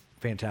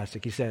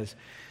 fantastic. He says,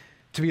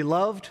 to be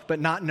loved but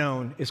not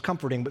known is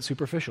comforting but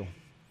superficial.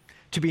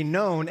 To be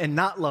known and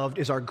not loved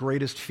is our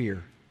greatest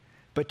fear.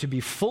 But to be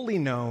fully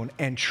known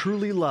and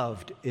truly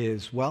loved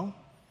is, well,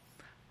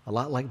 a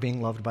lot like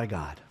being loved by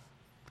God.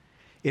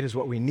 It is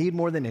what we need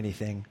more than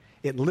anything.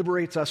 It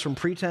liberates us from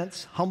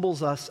pretense,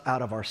 humbles us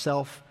out of our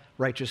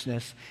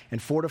self-righteousness,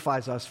 and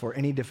fortifies us for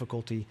any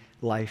difficulty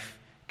life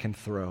can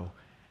throw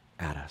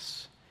at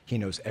us. He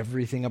knows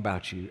everything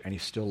about you, and he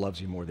still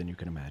loves you more than you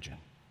can imagine.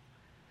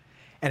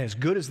 And as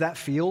good as that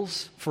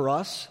feels for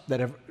us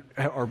that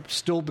are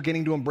still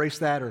beginning to embrace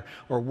that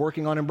or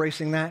working on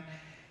embracing that,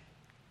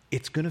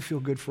 it's going to feel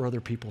good for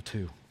other people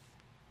too.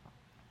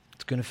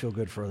 It's going to feel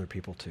good for other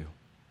people too.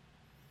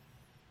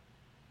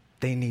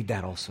 They need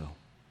that also.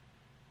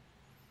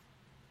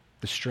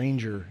 The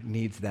stranger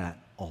needs that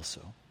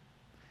also.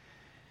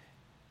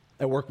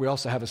 At work, we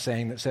also have a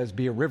saying that says,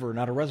 be a river,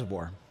 not a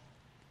reservoir.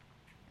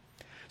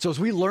 So as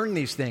we learn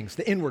these things,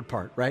 the inward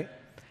part, right?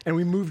 And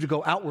we move to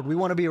go outward. We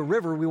want to be a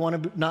river. We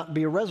want to not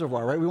be a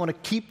reservoir, right? We want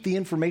to keep the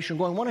information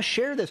going. We want to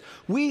share this.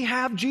 We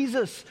have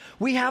Jesus.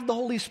 We have the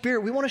Holy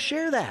Spirit. We want to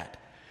share that.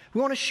 We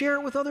want to share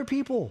it with other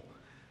people,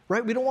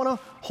 right? We don't want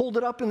to hold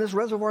it up in this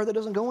reservoir that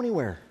doesn't go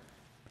anywhere.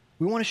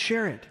 We want to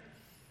share it.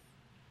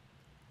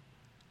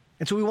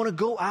 And so we want to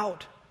go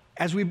out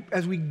as we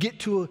get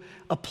to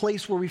a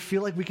place where we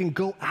feel like we can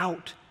go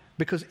out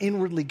because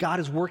inwardly God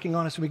is working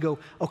on us and we go,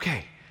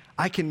 okay,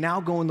 I can now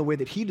go in the way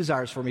that he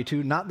desires for me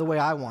to, not the way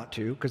I want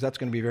to, because that's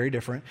going to be very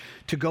different,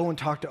 to go and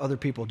talk to other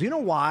people. Do you know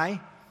why?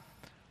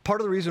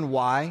 Part of the reason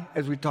why,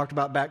 as we talked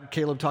about back,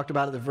 Caleb talked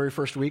about it the very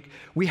first week,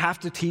 we have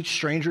to teach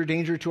stranger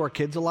danger to our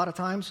kids a lot of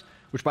times,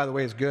 which by the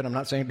way is good. I'm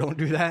not saying don't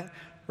do that,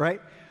 right?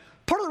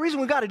 Part of the reason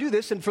we've got to do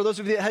this, and for those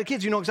of you that had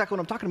kids, you know exactly what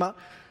I'm talking about,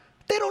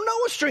 they don't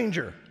know a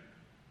stranger,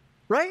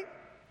 right?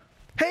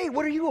 Hey,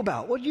 what are you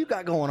about? What do you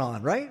got going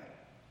on, right?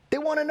 They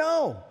want to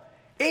know.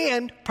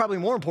 And probably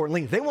more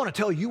importantly, they want to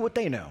tell you what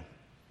they know,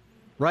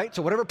 right?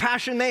 So whatever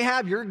passion they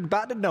have, you're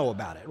about to know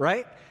about it,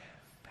 right?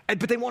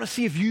 But they want to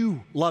see if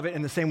you love it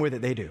in the same way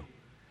that they do.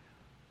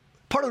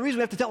 Part of the reason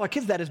we have to tell our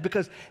kids that is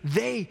because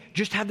they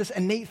just have this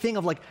innate thing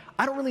of like,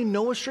 I don't really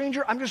know a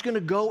stranger. I'm just going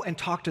to go and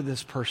talk to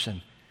this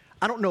person.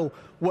 I don't know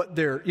what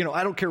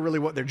I don't care really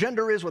what their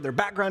gender is, what their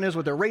background is,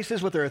 what their race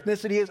is, what their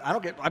ethnicity is.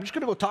 I'm just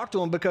going to go talk to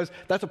them because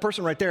that's a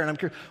person right there. And I'm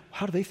curious,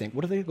 how do they think?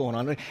 What are they going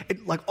on?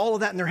 Like all of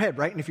that in their head,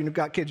 right? And if you've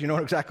got kids, you know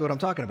exactly what I'm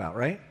talking about,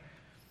 right?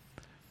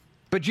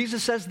 But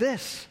Jesus says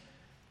this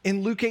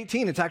in Luke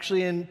 18. It's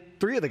actually in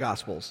 3 of the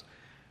Gospels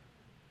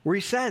where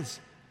he says,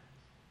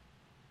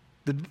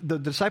 the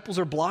disciples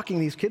are blocking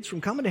these kids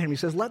from coming to him. He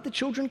says, let the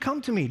children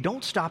come to me.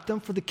 Don't stop them,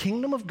 for the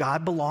kingdom of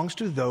God belongs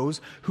to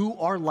those who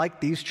are like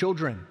these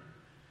children.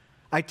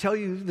 I tell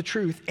you the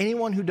truth,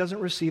 anyone who doesn't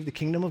receive the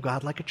kingdom of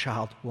God like a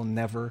child will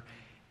never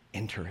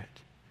enter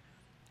it.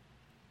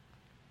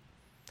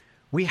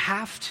 We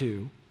have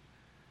to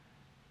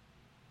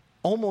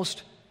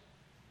almost,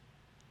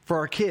 for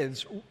our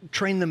kids,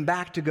 train them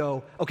back to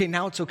go, okay,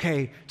 now it's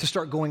okay to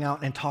start going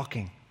out and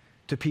talking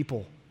to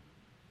people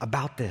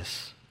about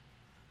this.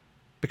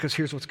 Because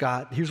here's what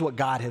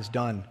God has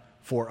done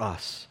for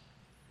us.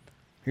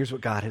 Here's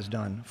what God has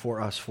done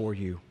for us, for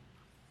you.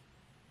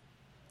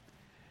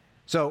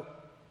 So,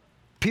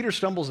 Peter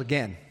stumbles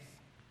again.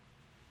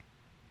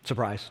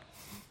 Surprise.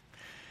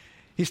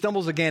 He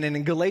stumbles again, and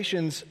in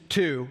Galatians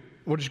 2,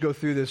 we'll just go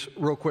through this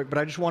real quick, but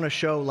I just want to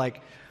show,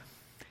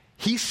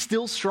 he's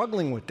still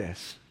struggling with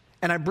this.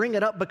 And I bring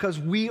it up because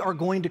we are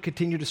going to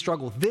continue to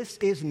struggle. This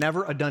is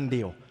never a done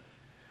deal.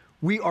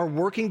 we are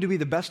working to be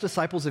the best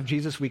disciples of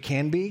Jesus we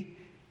can be,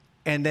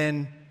 and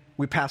then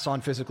we pass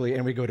on physically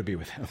and we go to be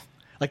with him.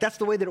 Like, that's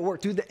the way that it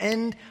works. Through the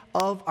end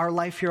of our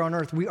life here on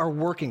earth, we are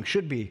working,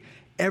 should be,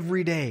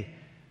 every day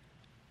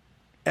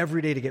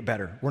to get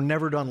better. We're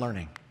never done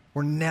learning.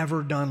 We're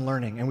never done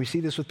learning. And we see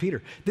this with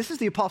Peter. This is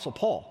the Apostle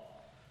Paul.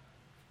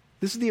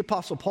 This is the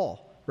Apostle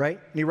Paul, right?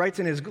 And he writes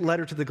in his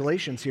letter to the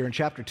Galatians here in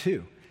chapter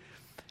 2.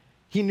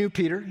 He knew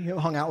Peter,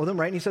 hung out with him,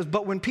 right? And he says,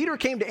 but when Peter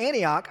came to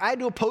Antioch, I had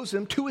to oppose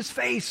him to his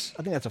face.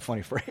 I think that's a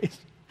funny phrase.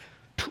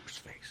 To his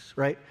face,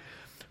 right?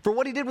 For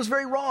what he did was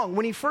very wrong.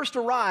 When he first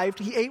arrived,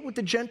 he ate with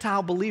the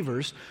Gentile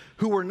believers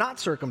who were not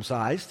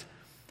circumcised.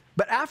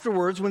 But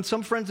afterwards, when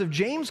some friends of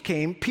James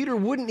came, Peter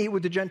wouldn't eat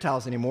with the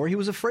Gentiles anymore. He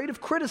was afraid of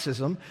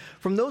criticism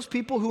from those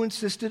people who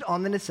insisted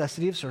on the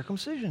necessity of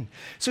circumcision.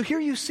 So here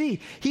you see,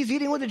 he's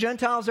eating with the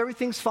Gentiles,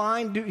 everything's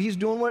fine. He's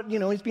doing what,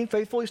 he's being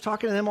faithful, he's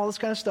talking to them, all this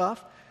kind of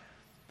stuff.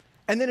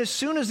 And then as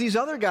soon as these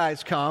other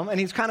guys come, and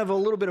he's kind of a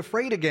little bit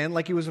afraid again,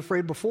 like he was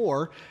afraid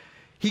before,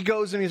 he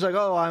goes and he's like,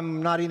 oh,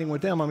 I'm not eating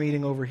with them, I'm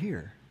eating over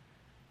here.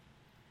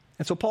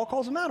 And so Paul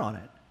calls him out on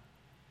it.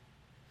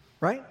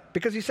 Right?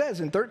 Because he says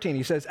in 13,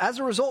 he says, as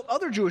a result,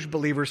 other Jewish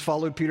believers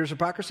followed Peter's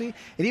hypocrisy,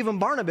 and even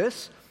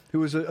Barnabas, who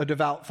was a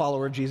devout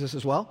follower of Jesus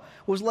as well,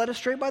 was led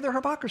astray by their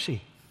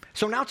hypocrisy.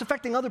 So now it's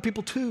affecting other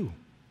people too.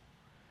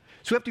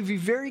 So we have to be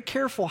very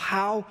careful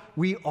how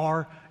we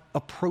are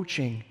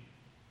approaching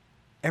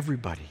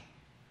everybody.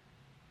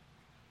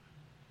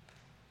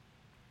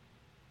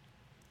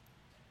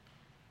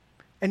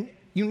 And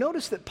you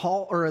notice that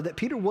that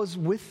Peter was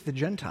with the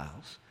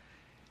Gentiles.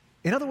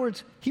 In other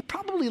words, he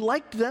probably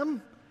liked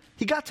them.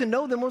 He got to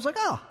know them and was like,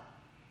 oh,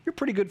 you're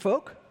pretty good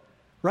folk,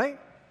 right?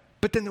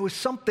 But then there was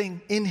something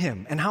in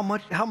him. And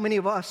how many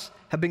of us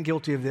have been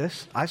guilty of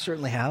this? I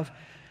certainly have.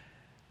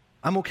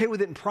 I'm okay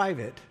with it in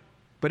private,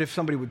 but if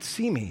somebody would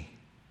see me,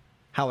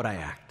 how would I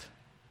act?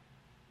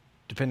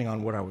 Depending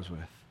on what I was with.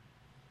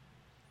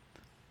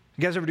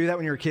 You guys ever do that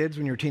when you were kids,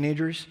 when you were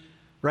teenagers,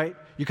 right?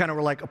 You kind of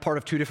were like a part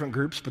of two different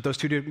groups, but those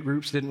two different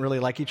groups didn't really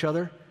like each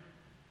other.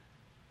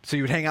 So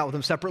you would hang out with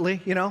them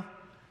separately,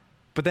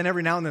 But then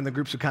every now and then the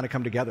groups would kind of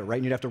come together, right?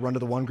 And you'd have to run to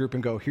the one group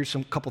and go, here's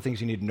some couple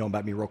things you need to know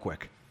about me real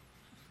quick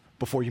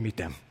before you meet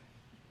them.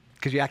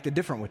 Because you acted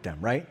different with them,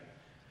 right?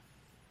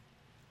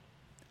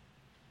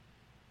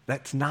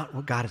 That's not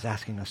what God is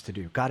asking us to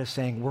do. God is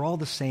saying we're all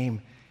the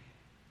same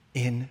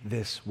in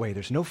this way.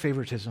 There's no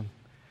favoritism.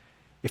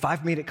 If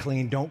I've made it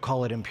clean, don't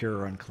call it impure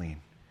or unclean.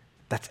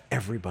 That's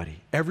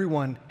everybody.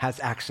 Everyone has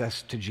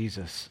access to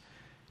Jesus,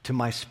 to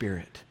my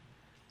Spirit.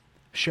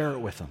 Share it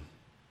with them.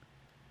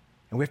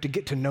 And we have to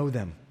get to know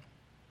them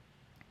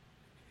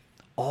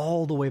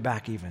all the way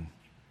back even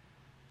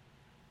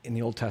in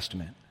the Old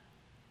Testament.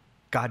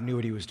 God knew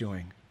what he was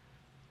doing,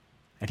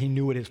 and he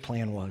knew what his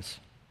plan was.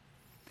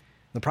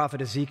 The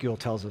prophet Ezekiel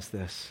tells us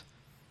this.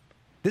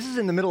 This is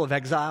in the middle of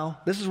exile.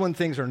 This is when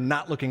things are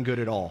not looking good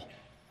at all,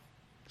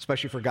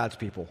 especially for God's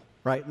people,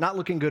 right? Not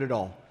looking good at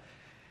all.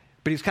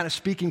 But he's kind of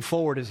speaking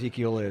forward,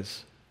 Ezekiel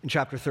is, in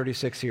chapter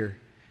 36 here.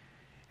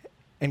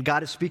 And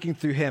God is speaking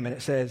through him, and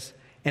it says,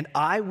 and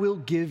I will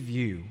give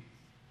you,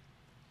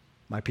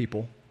 my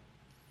people,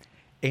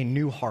 a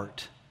new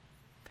heart,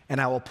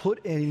 and I will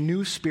put a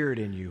new spirit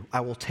in you.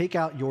 I will take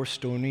out your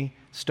stony,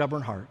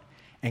 stubborn heart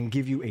and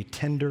give you a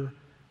tender,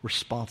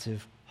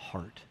 responsive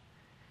heart.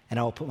 And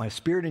I will put my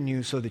spirit in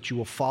you so that you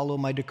will follow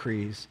my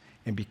decrees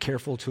and be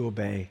careful to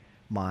obey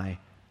my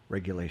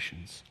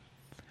regulations.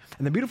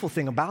 And the beautiful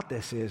thing about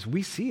this is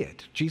we see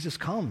it. Jesus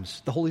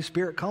comes. The Holy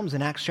Spirit comes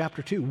in Acts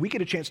chapter 2. We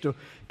get a chance to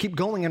keep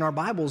going in our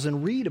Bibles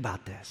and read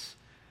about this.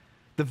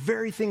 The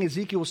very thing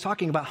Ezekiel was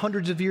talking about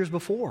hundreds of years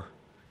before.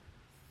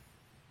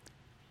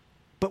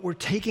 But we're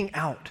taking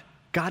out.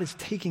 God is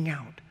taking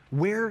out.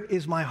 Where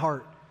is my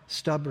heart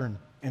stubborn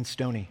and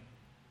stony?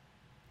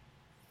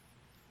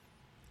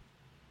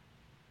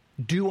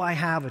 Do I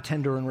have a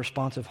tender and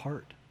responsive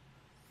heart?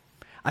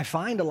 I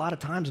find a lot of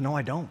times, no,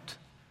 I don't.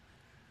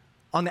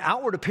 On the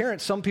outward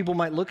appearance, some people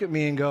might look at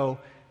me and go,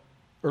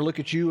 or look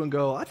at you and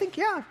go, I think,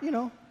 yeah,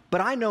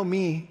 But I know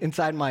me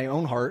inside my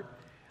own heart.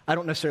 I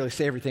don't necessarily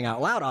say everything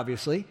out loud,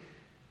 obviously.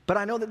 But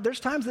I know that there's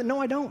times that,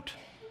 no, I don't.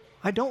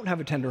 I don't have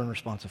a tender and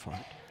responsive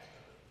heart.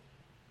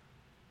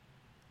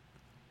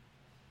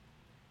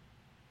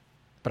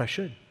 But I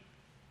should.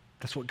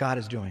 That's what God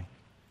is doing.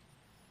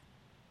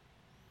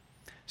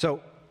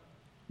 So,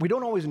 we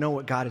don't always know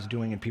what God is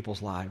doing in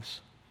people's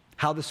lives,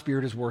 how the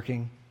Spirit is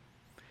working.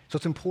 So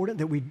it's important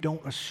that we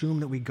don't assume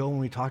that we go when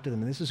we talk to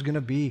them. And this is going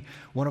to be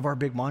one of our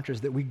big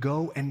mantras, that we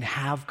go and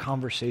have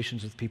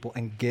conversations with people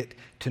and get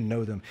to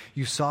know them.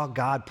 You saw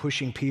God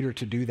pushing Peter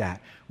to do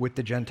that with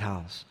the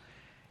Gentiles.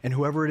 And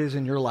whoever it is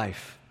in your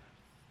life,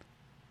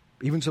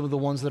 even some of the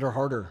ones that are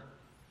harder,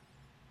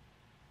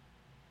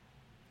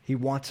 he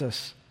wants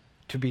us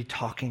to be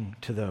talking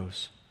to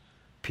those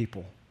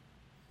people.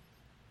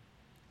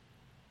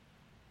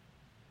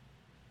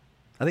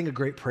 I think a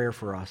great prayer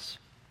for us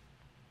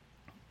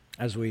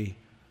as we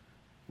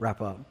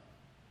wrap up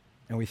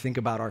and we think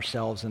about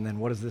ourselves and then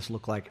what does this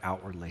look like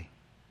outwardly,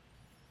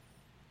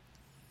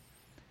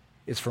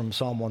 is from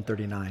Psalm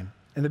 139.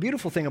 And the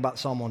beautiful thing about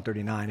Psalm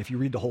 139, if you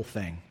read the whole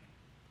thing,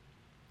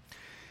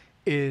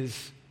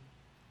 is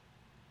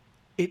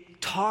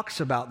it talks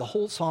about, the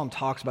whole psalm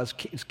talks about,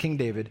 it's King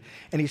David,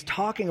 and he's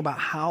talking about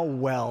how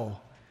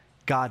well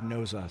God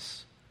knows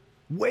us.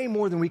 Way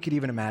more than we could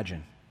even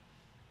imagine.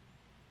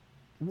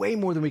 Way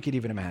more than we could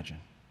even imagine.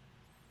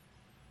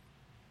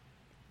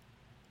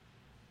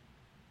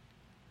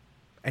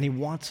 And he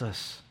wants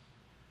us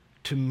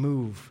to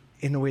move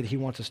in the way that he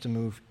wants us to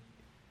move,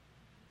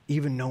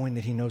 even knowing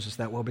that he knows us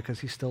that well, because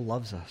he still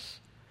loves us.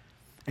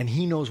 And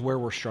he knows where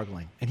we're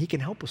struggling, and he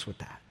can help us with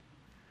that.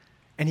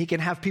 And he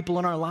can have people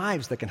in our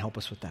lives that can help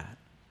us with that.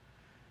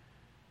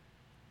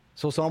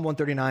 So Psalm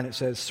 139, it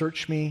says,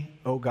 "Search me,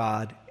 O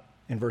God,"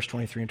 in verse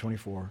 23 and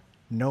 24,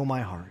 "know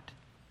my heart.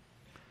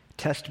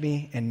 Test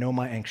me and know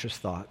my anxious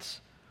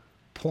thoughts.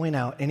 Point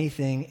out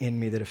anything in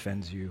me that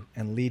offends you,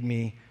 and lead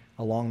me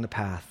along the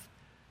path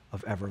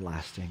of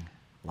everlasting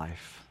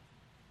life."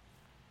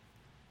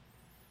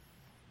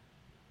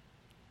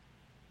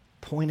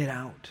 Point it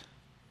out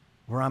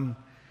where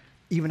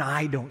even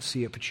I don't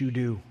see it, but you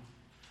do.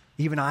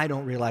 Even I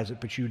don't realize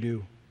it, but you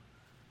do.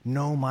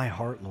 Know my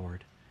heart,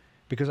 Lord,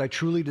 because I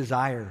truly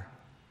desire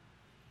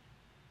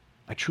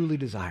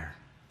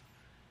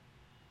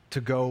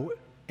to go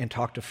and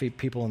talk to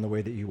people in the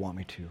way that you want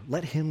me to.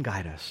 Let him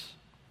guide us.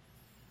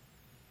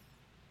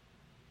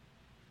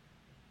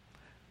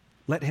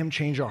 Let him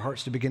change our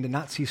hearts to begin to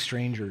not see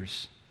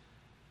strangers,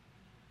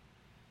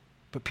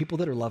 but people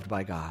that are loved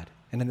by God.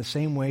 And in the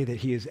same way that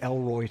he is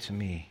Elroy to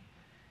me,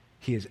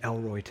 he is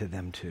Elroy to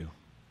them too.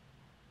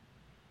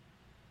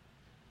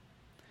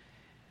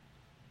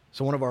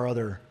 So one of our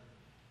other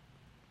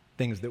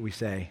things that we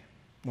say,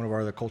 one of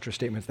our other culture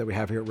statements that we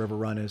have here at River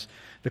Run is,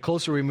 the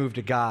closer we move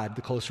to God,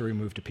 the closer we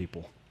move to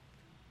people.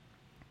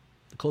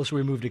 The closer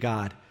we move to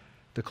God,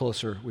 the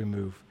closer we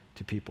move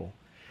to people.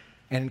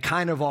 And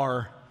kind of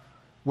our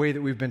way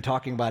that we've been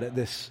talking about it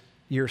this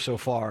year so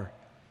far,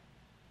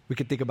 we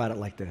could think about it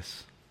like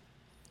this.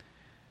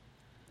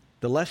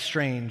 The less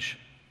strange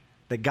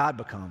that God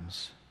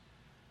becomes,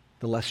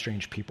 the less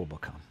strange people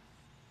become.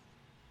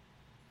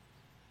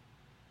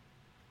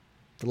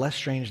 The less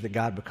strange that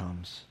God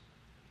becomes,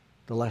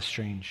 the less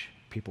strange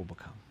people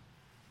become.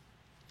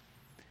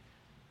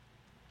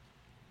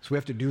 So we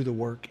have to do the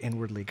work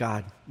inwardly.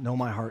 God, know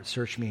my heart,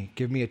 search me.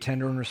 Give me a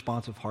tender and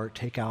responsive heart.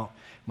 Take out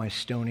my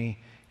stony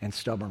and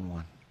stubborn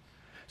one,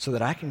 so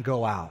that I can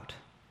go out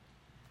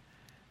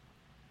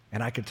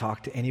and I can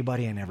talk to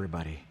anybody and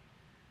everybody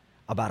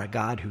about a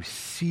God who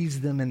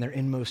sees them in their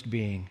inmost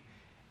being.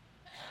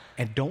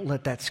 And don't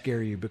let that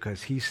scare you,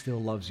 because he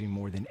still loves you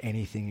more than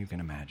anything you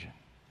can imagine.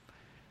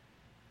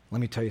 Let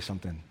me tell you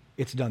something.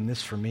 It's done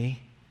this for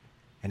me,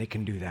 and it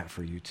can do that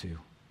for you too.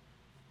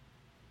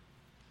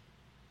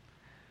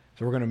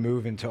 So we're going to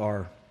move into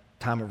our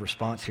time of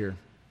response here.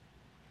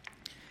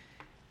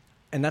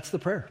 And that's the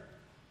prayer.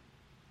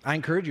 I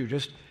encourage you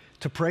just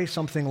to pray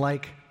something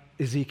like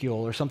Ezekiel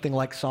or something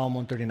like Psalm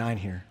 139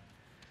 here.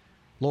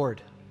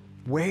 Lord,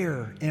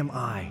 where am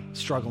I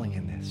struggling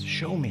in this?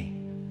 Show me.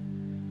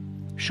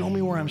 Show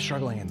me where I'm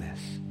struggling in this.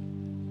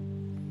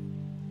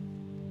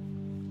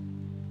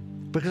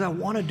 Because I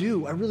really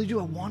do.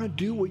 I want to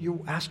do what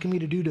you're asking me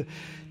to do,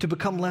 to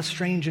become less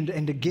strange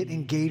and to get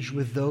engaged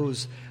with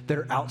those that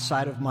are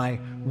outside of my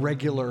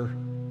regular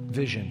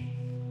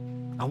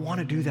vision. I want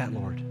to do that,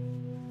 Lord.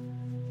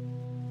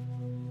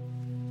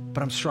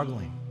 But I'm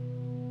struggling,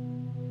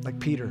 like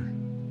Peter.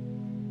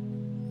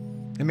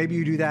 And maybe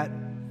you do that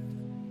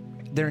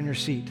there in your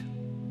seat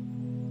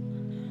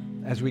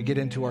as we get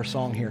into our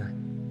song here.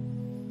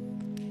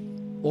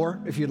 Or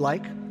if you'd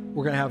like,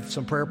 we're going to have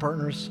some prayer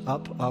partners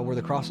up where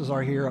the crosses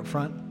are here up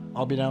front.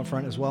 I'll be down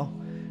front as well.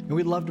 And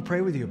we'd love to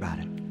pray with you about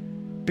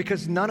it.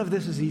 Because none of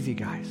this is easy,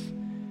 guys.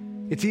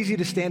 It's easy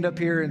to stand up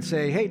here and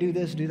say, hey, do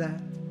this, do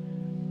that.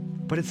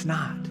 But it's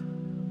not.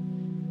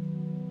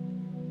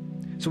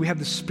 So we have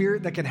the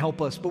Spirit that can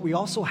help us, but we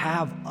also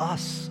have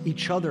us,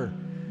 each other,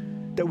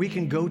 that we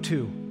can go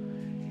to.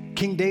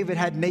 King David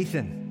had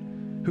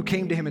Nathan, who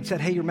came to him and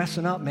said, hey, you're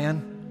messing up,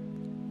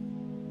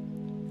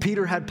 man.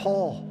 Peter had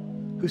Paul,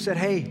 who said,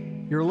 hey,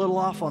 you're a little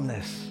off on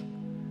this.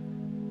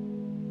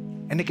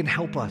 And it can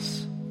help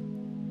us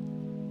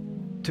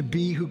to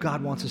be who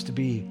God wants us to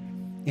be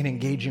in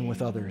engaging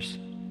with others.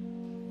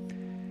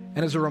 And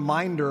as a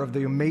reminder of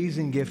the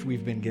amazing gift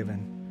we've been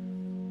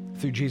given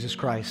through Jesus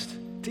Christ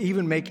to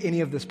even make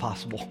any of this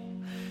possible,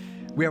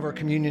 we have our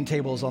communion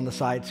tables on the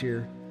sides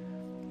here.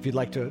 If you'd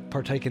like to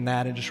partake in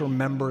that and just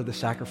remember the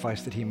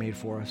sacrifice that he made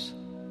for us.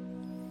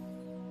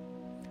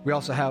 We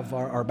also have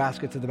our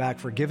baskets at the back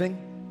for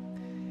giving.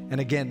 And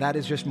again, that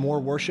is just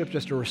more worship,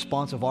 just a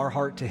response of our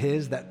heart to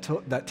his, that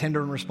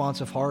tender and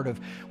responsive heart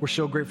of we're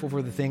so grateful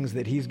for the things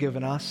that he's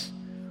given us.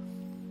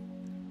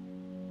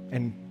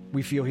 And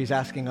we feel he's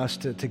asking us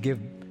to give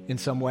in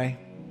some way.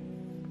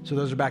 So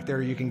those are back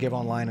there. You can give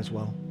online as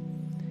well.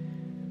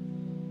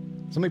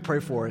 So let me pray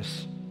for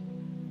us.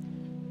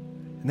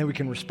 And then we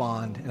can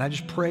respond. And I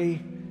just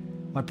pray,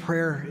 my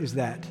prayer is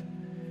that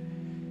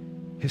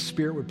His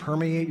Spirit would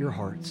permeate your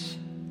hearts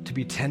to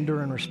be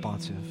tender and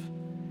responsive,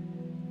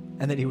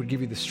 and that He would give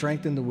you the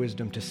strength and the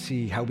wisdom to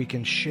see how we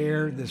can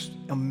share this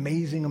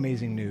amazing,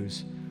 amazing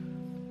news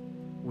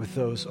with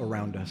those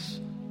around us.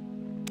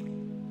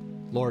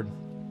 Lord,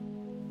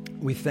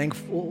 we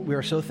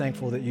are so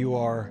thankful that You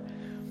are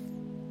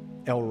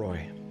El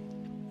Roy,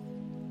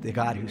 the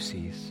God who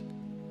sees.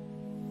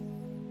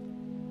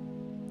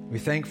 We're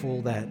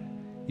thankful that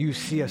You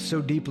see us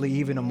so deeply,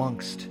 even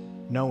amongst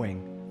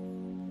knowing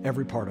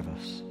every part of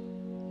us.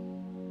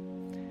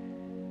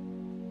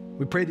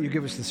 We pray that You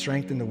give us the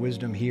strength and the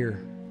wisdom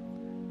here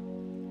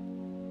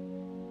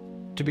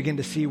to begin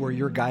to see where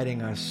You're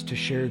guiding us to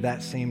share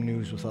that same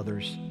news with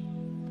others.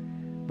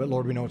 But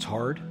Lord, we know it's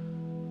hard.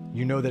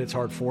 You know that it's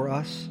hard for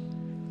us.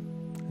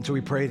 And so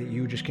we pray that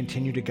You just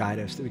continue to guide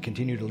us, that we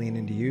continue to lean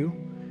into You,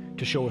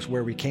 to show us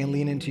where we can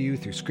lean into You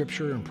through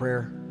Scripture and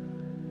prayer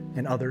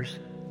and others.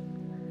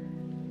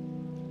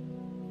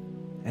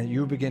 And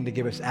You begin to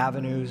give us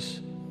avenues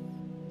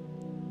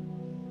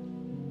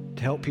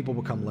to help people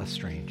become less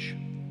strange,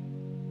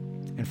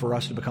 and for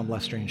us to become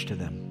less strange to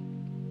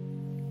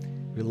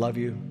them. We love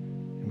You,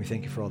 and we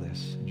thank You for all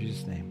this. In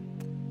Jesus' name,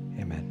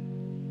 amen.